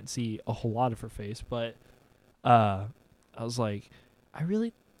I can't see a whole lot of her face. But I was like,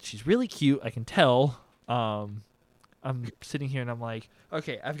 she's really cute. I can tell. I'm sitting here and I'm like,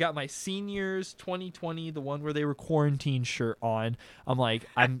 okay, I've got my seniors 2020, the one where they were quarantined shirt on. I'm like,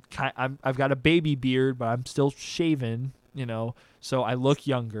 I've got a baby beard, but I'm still shaven, so I look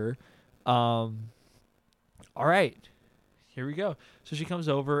younger. All right, here we go. So she comes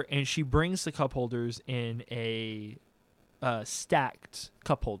over and she brings the cup holders in a stacked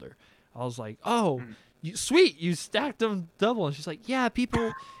cup holder. I was like, oh, sweet, you stacked them double. And she's like, yeah,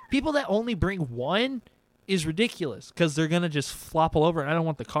 people that only bring one is ridiculous because they're gonna just flop all over, and I don't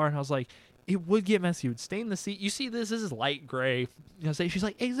want the car. And I was like, it would get messy. It would stain the seat. You see this is light gray. She's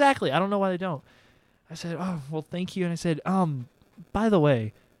like, exactly. I don't know why they don't. I said, oh well, thank you. And I said, by the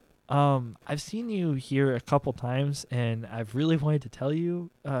way, I've seen you here a couple times, and I've really wanted to tell you,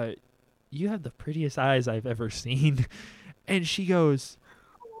 you have the prettiest eyes I've ever seen. And she goes,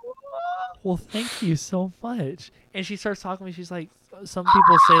 well, thank you so much. And she starts talking to me. She's like, some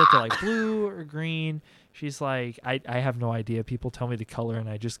people say that they're like blue or green. She's like, I have no idea. People tell me the color, and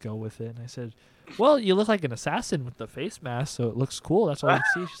I just go with it. And I said, well, you look like an assassin with the face mask, so it looks cool. That's all I can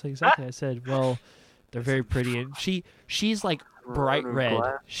see. She's like, exactly. I said, well, they're very pretty. And she's like bright red.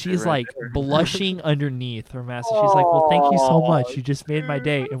 She's like blushing underneath her mask. And she's like, well, thank you so much. You just made my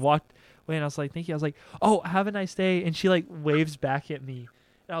day. And walked away, and I was like, thank you. I was like, oh, have a nice day. And she like waves back at me.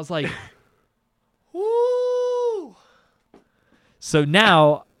 And I was like, woo. So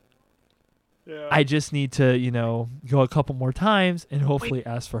now I just need to, go a couple more times and hopefully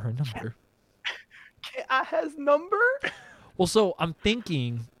ask for her number. Can I has number? Well, so I'm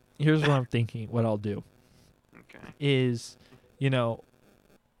thinking, here's what I'm thinking, what I'll do. Okay. Is, I'll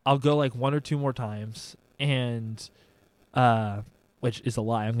go like one or two more times, and which is a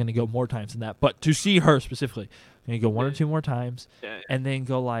lie. I'm going to go more times than that. But to see her specifically, I'm going to go one or two more times, and then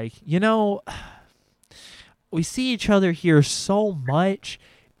go like, we see each other here so much.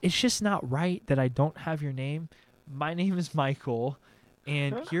 It's just not right that I don't have your name. My name is Michael,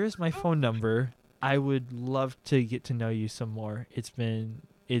 and here's my phone number. I would love to get to know you some more. It's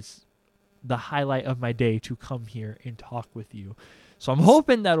the highlight of my day to come here and talk with you. So I'm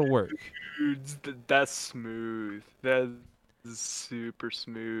hoping that'll work. Dude, that's smooth. That is super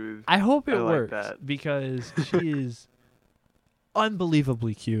smooth. I hope it works that. Because she is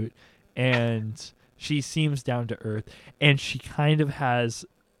unbelievably cute, and she seems down to earth, and she kind of has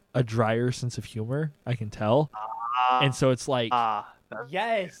a drier sense of humor, I can tell. And so it's like,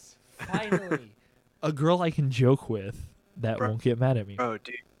 yes, finally, a girl I can joke with that won't get mad at me. Bro,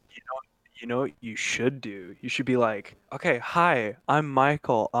 dude, you know what you should do? You should be like, okay, hi, I'm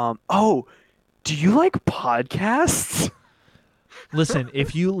Michael. Oh, do you like podcasts? Listen,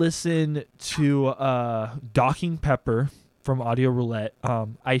 if you listen to Docking Pepper from Audio Roulette,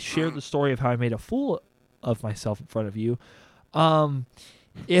 I shared the story of how I made a fool of myself in front of you.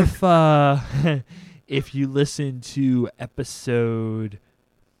 If if you listen to episode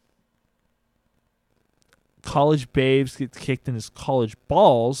College Babes Gets Kicked in His College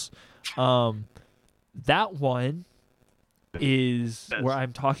Balls, that one is where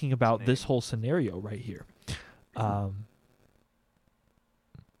I'm talking about this whole scenario right here.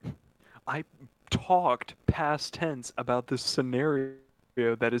 I talked past tense about this scenario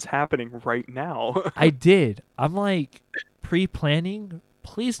that is happening right now. I did. I'm like pre-planning.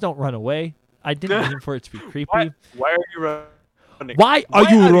 Please don't run away. I didn't mean for it to be creepy. Why are you running? Why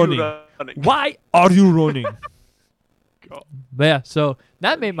are you running? Why are you running? But yeah, so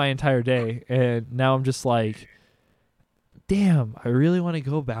that made my entire day, and now I'm just like, damn, I really want to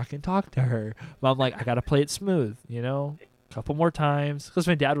go back and talk to her. But I'm like, I gotta play it smooth, a couple more times. Because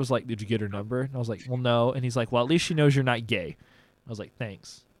my dad was like, "Did you get her number?" And I was like, "Well, no." And he's like, "Well, at least she knows you're not gay." I was like,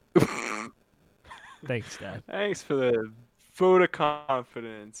 "Thanks, thanks, Dad." Thanks for the vote of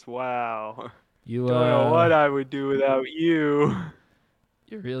confidence. Wow. You Don't know what I would do without you.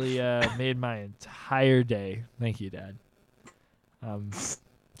 you really made my entire day. Thank you, Dad. I'm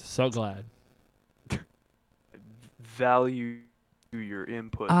so glad. Value your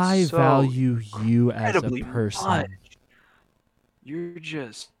input. I so value you as a incredibly person. much. You're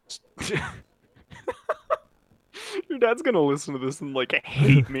just. Your dad's gonna listen to this and like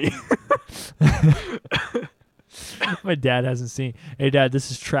hate me. My dad hasn't seen. Hey, Dad,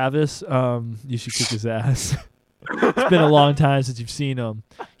 this is Travis. You should kick his ass. It's been a long time since you've seen him.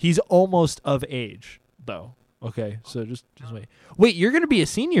 He's almost of age, though. Okay, so just wait. Wait, you're gonna be a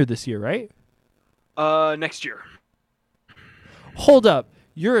senior this year, right? Next year. Hold up,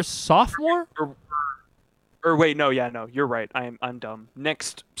 you're a sophomore? Or wait, no, you're right. I'm dumb.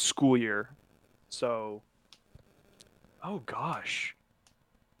 Next school year. So. Oh gosh,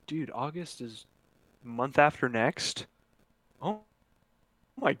 dude, August is month after next. Oh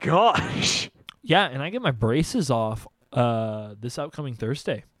my gosh. Yeah, and I get my braces off this upcoming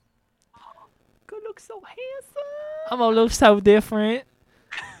Thursday. Gonna look so handsome. I'm gonna look so different.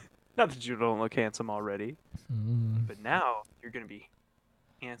 Not that you don't look handsome already, but now you're gonna be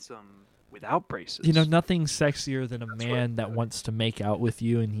handsome without braces. Nothing's sexier than a man that wants to make out with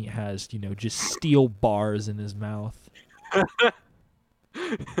you and he has, just steel bars in his mouth.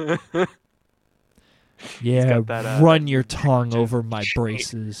 Yeah, that, run your tongue over my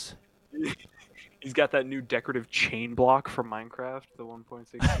braces. He's got that new decorative chain block from Minecraft, the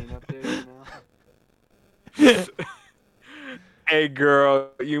 1.16 update, Hey girl,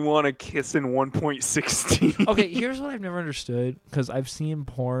 you want to kiss in 1.16? Okay, here's what I've never understood, because I've seen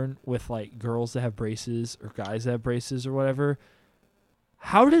porn with like girls that have braces or guys that have braces or whatever.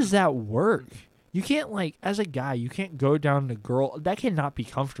 How does that work? You can't, like, as a guy, you can't go down to girl. That cannot be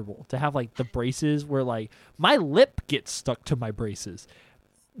comfortable to have, like, the braces where, like, my lip gets stuck to my braces.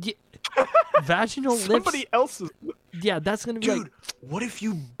 Vaginal lips. Somebody else's. Yeah, that's going to be Dude, like. what if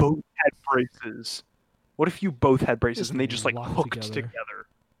you both had braces? What if you both had braces and they just, like, locked hooked together. together?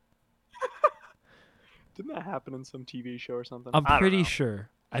 Didn't that happen in some TV show or something? I'm I don't pretty know. sure.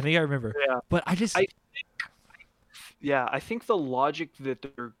 I think I remember. Yeah. But I think the logic that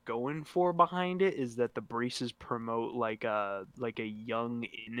they're going for behind it is that the braces promote like a young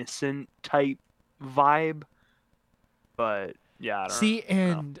innocent type vibe. But yeah, I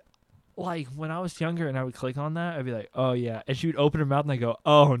don't know. Like when I was younger and I would click on that, I'd be like, "Oh yeah," and she would open her mouth and I go,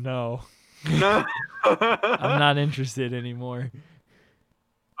 "Oh no, No. I'm not interested anymore."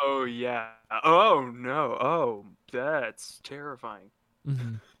 Oh yeah. Oh no. Oh, that's terrifying.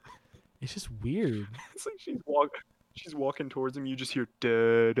 Mm-hmm. It's just weird. It's like she's walking towards him. You just hear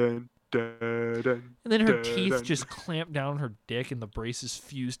dun dun dun dun. And then her dun, teeth dun. just clamp down her dick and the braces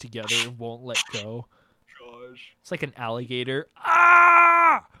fuse together and won't let go. Gosh. It's like an alligator.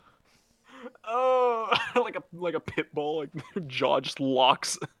 Ah! Oh, like a pit bull. Like their jaw just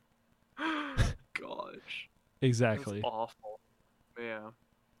locks. Gosh. Exactly. That's awful. Yeah.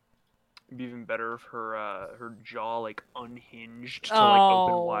 It'd be even better if her jaw like unhinged to like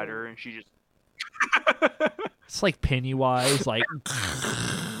open wider and she just. It's like Pennywise, like.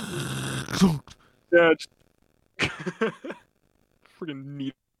 Yeah. Just... Freaking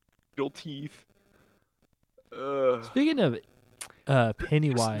needle teeth. Speaking of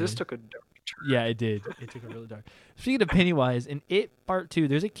Pennywise. This took a dark turn. Yeah, it did. It took a really dark. Speaking of Pennywise, in It Part 2,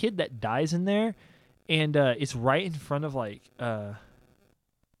 there's a kid that dies in there, and it's right in front of like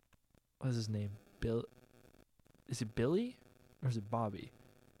what's his name? Bill? Is it Billy or is it Bobby?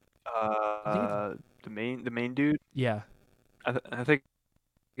 The main dude. Yeah. I think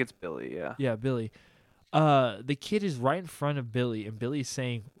it's Billy. Yeah. Yeah, Billy. The kid is right in front of Billy, and Billy's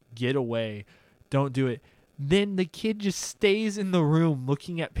saying, "Get away, don't do it." Then the kid just stays in the room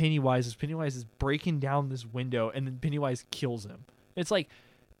looking at Pennywise as Pennywise is breaking down this window, and then Pennywise kills him. It's like,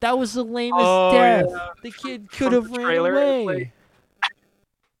 that was the lamest death. Yeah. The kid could From have the ran trailer, away.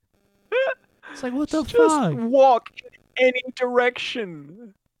 It's like, what the Just fuck? walk in any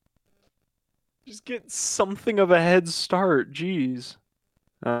direction. Just get something of a head start. Jeez.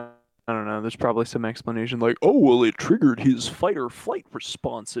 I don't know. There's probably some explanation like, oh, well, it triggered his fight or flight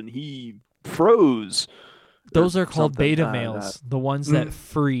response and he froze. Those are called something, beta males, the ones that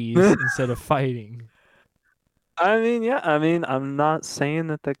freeze instead of fighting. I mean, yeah. I mean, I'm not saying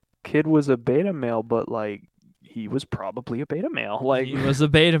that the kid was a beta male, but like, he was probably a beta male. Like, He was a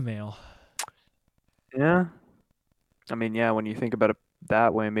beta male. yeah. I mean, yeah. When you think about it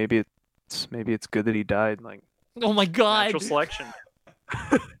that way, maybe it's good that he died. Like, Oh my god. Natural selection.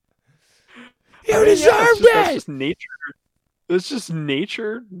 You I mean, yeah, deserved that's it! just nature. It's just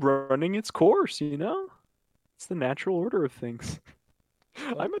nature running its course. You know, it's the natural order of things.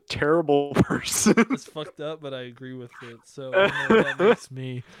 I'm a terrible person. It's fucked up, but I agree with it. So I don't know what that makes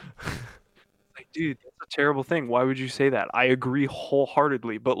me. Like, dude, that's a terrible thing. Why would you say that? I agree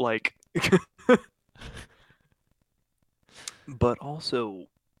wholeheartedly, but like, but also,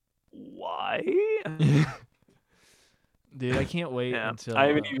 why? Dude, I can't wait Yeah, until I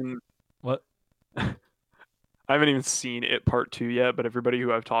haven't even. what? I haven't even seen it part 2 yet, but everybody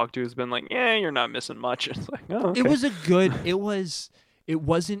who I've talked to has been like, "Yeah, you're not missing much." It's like, oh, okay. It was a good. It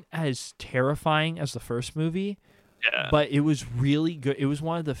wasn't as terrifying as the first movie, yeah. but it was really good. It was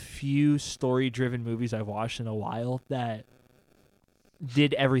one of the few story-driven movies I've watched in a while that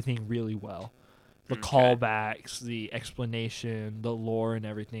did everything really well. The Okay. callbacks, the explanation, the lore, and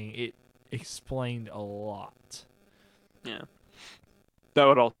everything. It explained a lot. That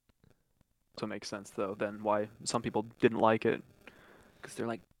would also make sense, though. Then why some people didn't like it, because they're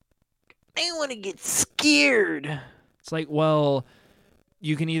like, they want to get scared. It's like, well,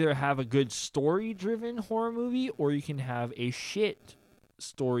 you can either have a good story-driven horror movie or you can have a shit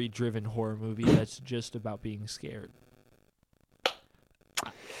story-driven horror movie that's just about being scared.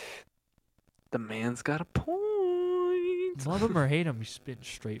 The man's got a point. Love him or hate him, you spit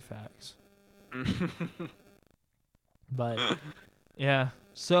straight facts. But yeah,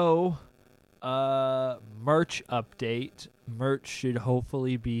 so merch update. Merch should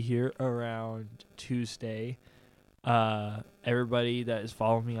hopefully be here around Tuesday. Everybody that is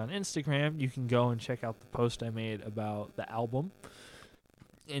following me on Instagram, you can go and check out the post I made about the album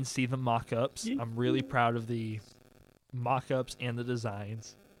and see the mock-ups. I'm really proud of the mock-ups and the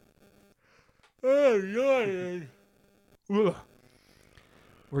designs. We're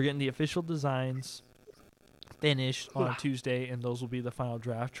getting the official designs finished on Tuesday, and those will be the final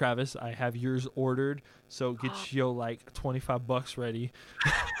draft. Travis, I have yours ordered, so get your like $25 ready.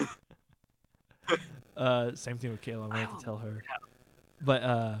 Same thing with Kayla. I'm gonna have to tell her. But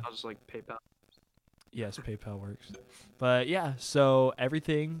I'll just like PayPal. yes, PayPal works. But yeah, so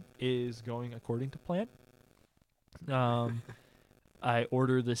everything is going according to plan. I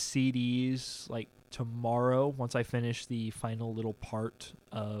order the CDs like tomorrow once I finish the final little part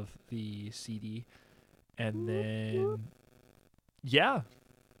of the CD. And then yeah,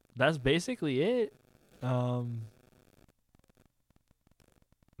 that's basically it.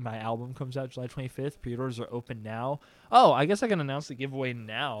 My album comes out July 25th. Pre-orders are open now. Oh, I guess I can announce the giveaway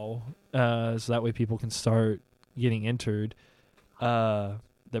now, so that way people can start getting entered. The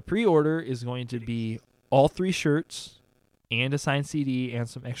pre-order is going to be all 3 shirts and a signed CD and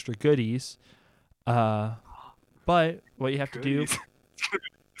some extra goodies. But what you have to do... Goodies.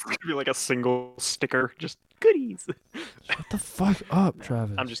 It's gonna be like a single sticker, just goodies. Shut the fuck up,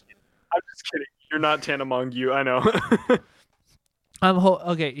 Travis. I'm just kidding. You're not Tanamong, I know.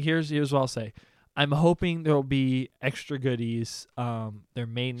 Okay, here's what I'll say. I'm hoping there'll be extra goodies. There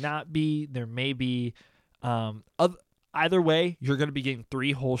may not be. There may be. Either way, you're going to be getting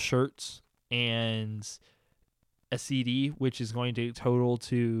 3 whole shirts and a CD, which is going to total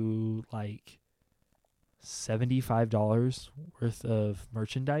to like $75 worth of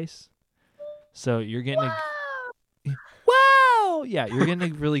merchandise. So you're getting wow! Yeah, you're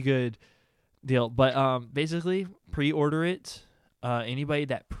getting a really good deal. But basically, pre-order it. Anybody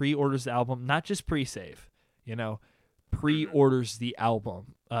that pre-orders the album, not just pre-save, pre-orders the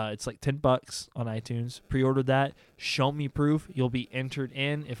album. It's like $10 on iTunes. Pre-order that. Show me proof. You'll be entered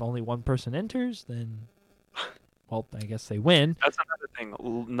in. If only one person enters, then, well, I guess they win. That's another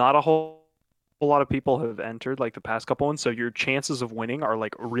thing. Not a whole lot of people have entered like the past couple ones, so your chances of winning are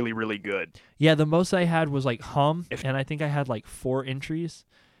like really, really good. Yeah, the most I had was like and I think I had like 4 entries.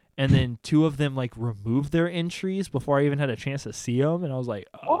 And then 2 of them like removed their entries before I even had a chance to see them, and I was like,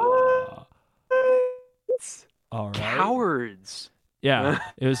 "Oh, all right, Cowards." Yeah,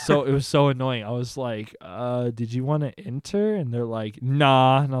 it was so annoying. I was like, "Did you want to enter?" And they're like,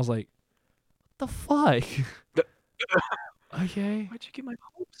 "Nah," and I was like, "What the fuck?" Okay. Why'd you get my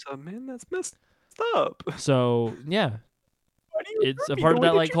hopes up, man? That's messed up. So yeah, Why do you it's a hurt me? part of What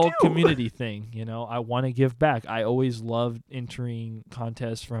that did like you whole do? community thing. I want to give back. I always loved entering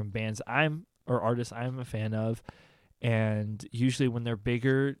contests from bands or artists I'm a fan of, and usually when they're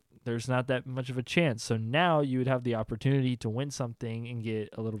bigger, there's not that much of a chance. So now you would have the opportunity to win something and get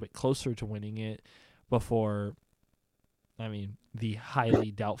a little bit closer to winning it before, the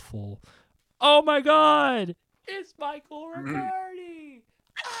highly doubtful, oh my God, It's Michael Riccardi.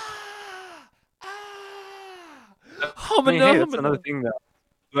 Ah, ah. I mean, hey, that's another thing though.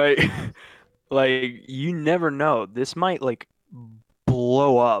 Like, like you never know. This might like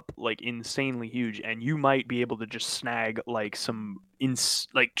blow up like insanely huge, and you might be able to just snag like some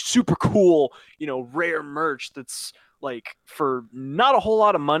like super cool, rare merch that's like for not a whole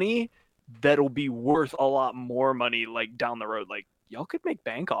lot of money that'll be worth a lot more money like down the road. Like y'all could make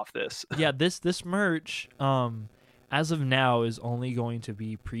bank off this. Yeah, this merch, as of now, is only going to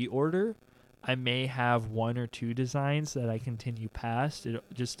be pre-order. I may have 1 or 2 designs that I continue past. It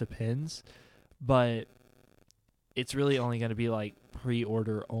just depends, but it's really only going to be like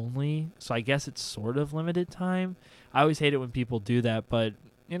pre-order only. So I guess it's sort of limited time. I always hate it when people do that, but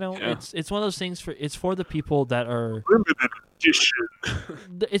Yeah. it's one of those things it's for the people that are Limited edition.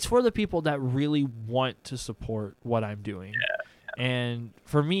 it's for the people that really want to support what I'm doing. Yeah. And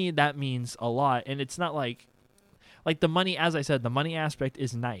for me that means a lot, and it's not like the money, as I said, the money aspect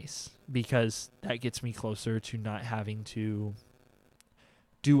is nice because that gets me closer to not having to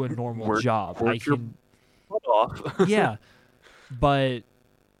do a normal job. I work your can butt off. yeah, but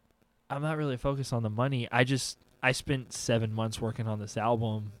I'm not really focused on the money. I spent 7 months working on this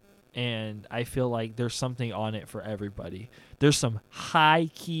album, and I feel like there's something on it for everybody. There's some high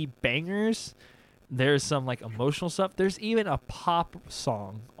key bangers. There's some like emotional stuff. There's even a pop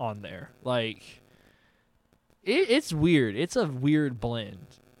song on there. Like it's weird. It's a weird blend.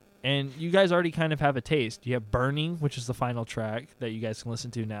 And you guys already kind of have a taste. You have Burning, which is the final track that you guys can listen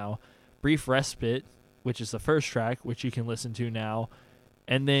to now. Brief Respite, which is the first track, which you can listen to now.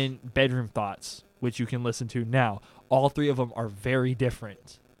 And then Bedroom Thoughts, which you can listen to now. All 3 of them are very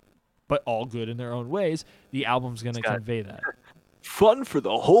different, but all good in their own ways. The album's going to convey that. Fun for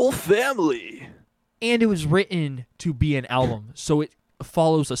the whole family. And it was written to be an album, so it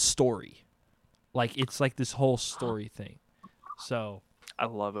follows a story. Like, it's like this whole story thing. So I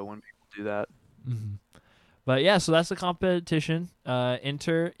love it when people do that. Mm-hmm. But yeah, so that's the competition.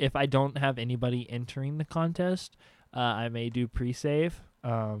 Enter. If I don't have anybody entering the contest, I may do pre-save.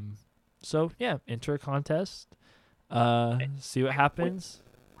 So yeah, enter a contest. See what happens.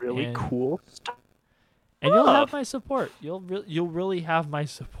 Really cool stuff. And you'll have my support. You'll really have my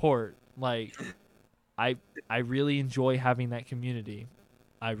support. Like, I really enjoy having that community.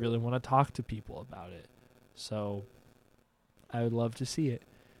 I really want to talk to people about it. So I would love to see it.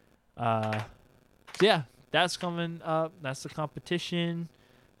 So yeah, that's coming up. That's the competition.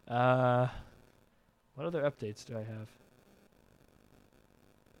 What other updates do I have?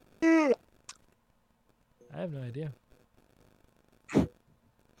 I have no idea.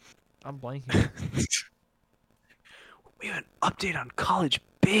 I'm blanking. We have an update on College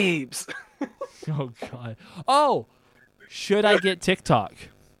Babes. Oh god. Oh, should I get TikTok?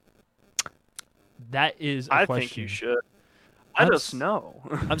 That is a I question. think you should. Let us know.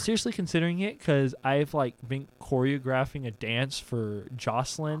 I'm seriously considering it because I've been choreographing a dance for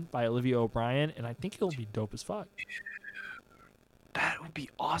Jocelyn by Olivia O'Brien, and I think it'll be dope as fuck. That would be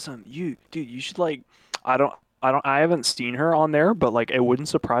awesome. You should I haven't seen her on there, but it wouldn't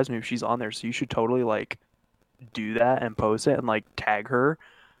surprise me if she's on there. So you should totally do that and post it and tag her.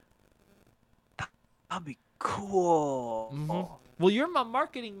 That'd be cool. Mm-hmm. Well, you're my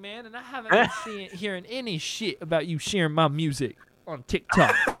marketing man, and I haven't been hearing any shit about you sharing my music on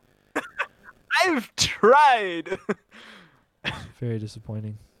TikTok. I've tried. Very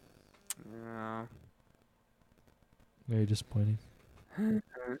disappointing. Yeah. Very disappointing.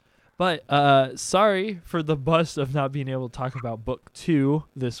 But sorry for the bust of not being able to talk about book 2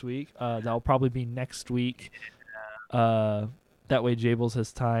 this week. That'll probably be next week. That way Jables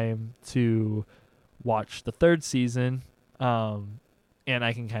has time to watch the 3rd season. And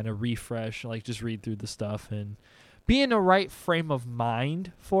I can kind of refresh, just read through the stuff and be in the right frame of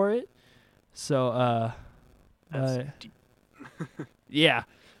mind for it. So, deep. yeah.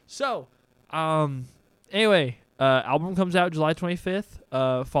 So, anyway, album comes out July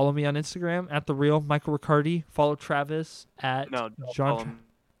 25th. Follow me on Instagram at The Real Michael Riccardi. Follow Travis at No, don't John. follow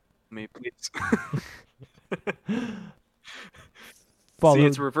me, please. Follow. See,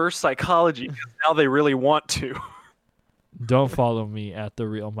 it's reverse psychology. 'Cause now they really want to. Don't follow me at The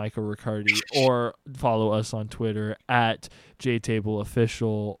Real Michael Riccardi, or follow us on Twitter at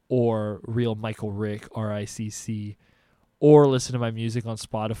JTableOfficial or Real Michael Rick, RICC, or listen to my music on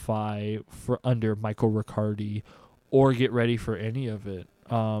Spotify under Michael Riccardi, or get ready for any of it.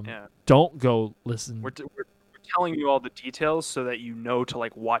 Yeah. Don't go listen. We're telling you all the details so that you know to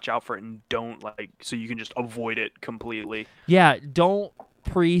watch out for it and don't so you can just avoid it completely. Yeah, don't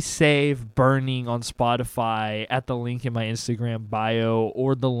pre-save Burning on Spotify at the link in my Instagram bio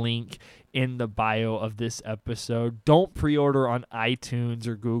or the link in the bio of this episode. Don't pre-order on iTunes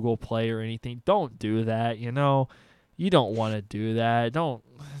or Google Play or anything. Don't do that. You know, you don't want to do that. Don't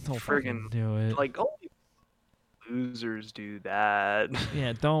fucking do it. Like, only losers do that.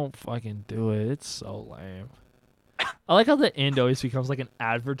 Yeah, don't fucking do it. It's so lame. I like how the end always becomes like an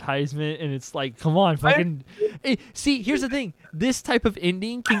advertisement, and it's like, come on, fucking. Hey, see, here's the thing. This type of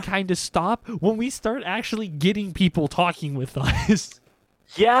ending can kind of stop when we start actually getting people talking with us.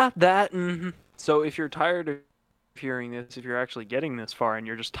 Yeah, that. So if you're tired of hearing this, if you're actually getting this far and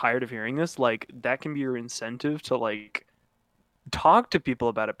you're just tired of hearing this, like, that can be your incentive to, like, talk to people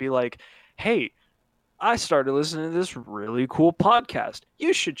about it. Be like, hey, I started listening to this really cool podcast.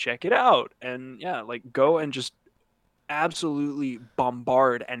 You should check it out. And yeah, like, go and just absolutely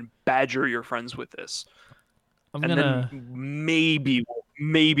bombard and badger your friends with this. Then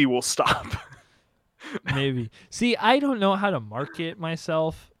maybe we'll stop. Maybe. See, I don't know how to market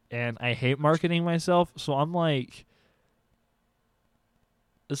myself, and I hate marketing myself, so I'm like,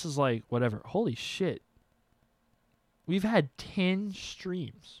 this is like, whatever. Holy shit. We've had 10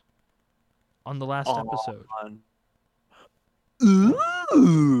 streams on the last episode.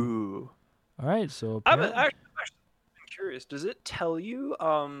 Ooh. All right, so I'm actually curious. Does it tell you,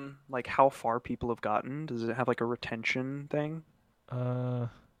 like, how far people have gotten? Does it have, like, a retention thing?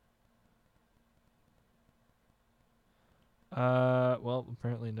 Well,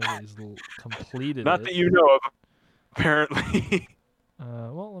 apparently nobody's completed Not it. that you know of, apparently.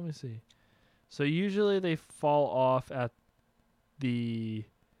 Well, let me see. So usually they fall off at the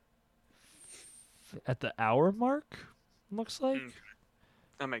hour mark, looks like.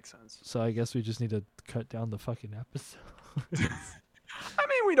 That makes sense. So I guess we just need to cut down the fucking episode. I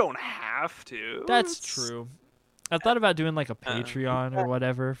mean, we don't have to. That's true. I thought about doing like a Patreon or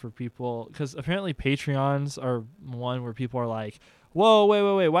whatever for people, because apparently Patreons are one where people are like, whoa,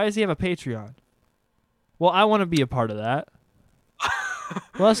 wait, why does he have a Patreon? Well, I want to be a part of that.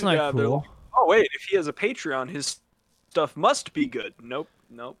 Well, that's not cool. Like, oh, wait, if he has a Patreon, his stuff must be good. Nope,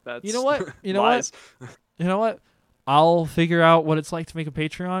 that's You know what? lies. You know what? I'll figure out what it's like to make a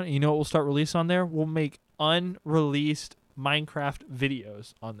Patreon. And you know what we'll start release on there? We'll make unreleased Minecraft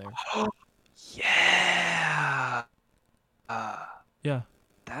videos on there. Yeah. Yeah.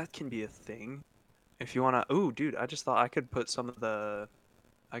 That can be a thing. If you want to... Ooh, dude, I just thought I could put some of the...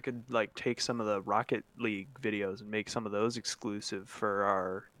 I could, like, take some of the Rocket League videos and make some of those exclusive for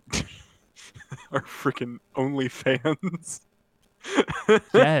our... our freaking OnlyFans.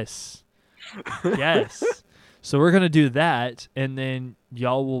 Yes. Yes. So we're going to do that, and then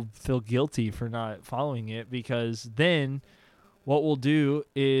y'all will feel guilty for not following it, because then what we'll do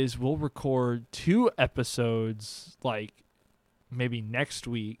is we'll record 2 episodes, like, maybe next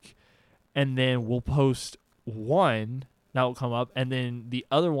week, and then we'll post one that will come up, and then the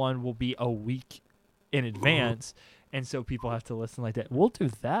other one will be a week in advance, and so people have to listen like that. We'll do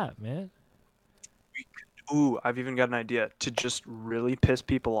that, man. Ooh, I've even got an idea. To just really piss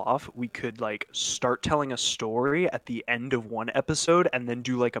people off, we could, like, start telling a story at the end of one episode and then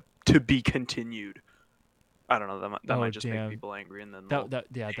do, like, a to be continued. I don't know. That might just make people angry, and then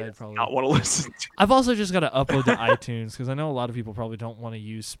that'd probably not want to listen to. I've also just got to upload to iTunes, because I know a lot of people probably don't want to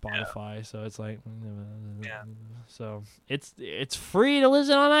use Spotify, so it's like, so it's free to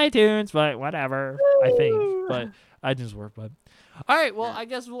listen on iTunes, but whatever, I think, but iTunes work, but. All right, well, I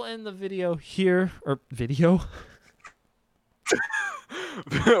guess we'll end the video here, or video.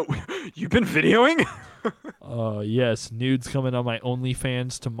 You've been videoing? Yes, nudes coming on my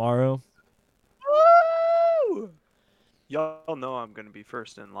OnlyFans tomorrow. Woo! Y'all know I'm gonna be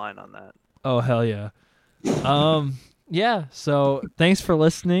first in line on that. Oh, hell yeah. Yeah, so thanks for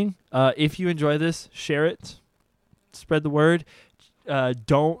listening. If you enjoy this, share it. Spread the word.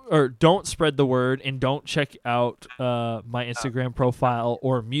 Don't spread the word, and don't check out my Instagram profile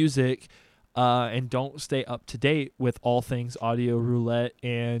or music, and don't stay up to date with all things Audio Roulette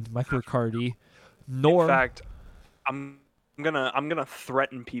and Michael Riccardi. Nor, in fact, I'm gonna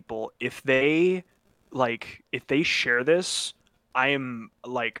threaten people if they share this. I am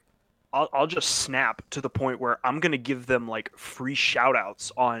like, I'll just snap to the point where I'm gonna give them, like, free shout outs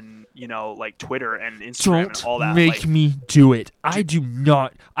on, like, Twitter and Instagram and all that. Don't make me do it. I do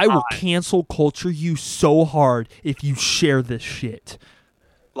not. I will cancel culture you so hard if you share this shit.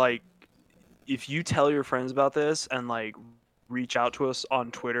 Like, if you tell your friends about this and, like, reach out to us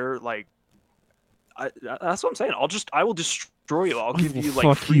on Twitter, like, that's what I'm saying. I will destroy you. I'll give you,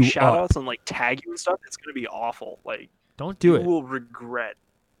 like, free shout outs and, like, tag you and stuff. It's gonna be awful. Like, don't do it. You will regret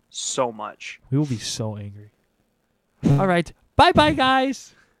so much. We will be so angry. All right. Bye. Bye bye,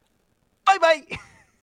 guys. Bye bye.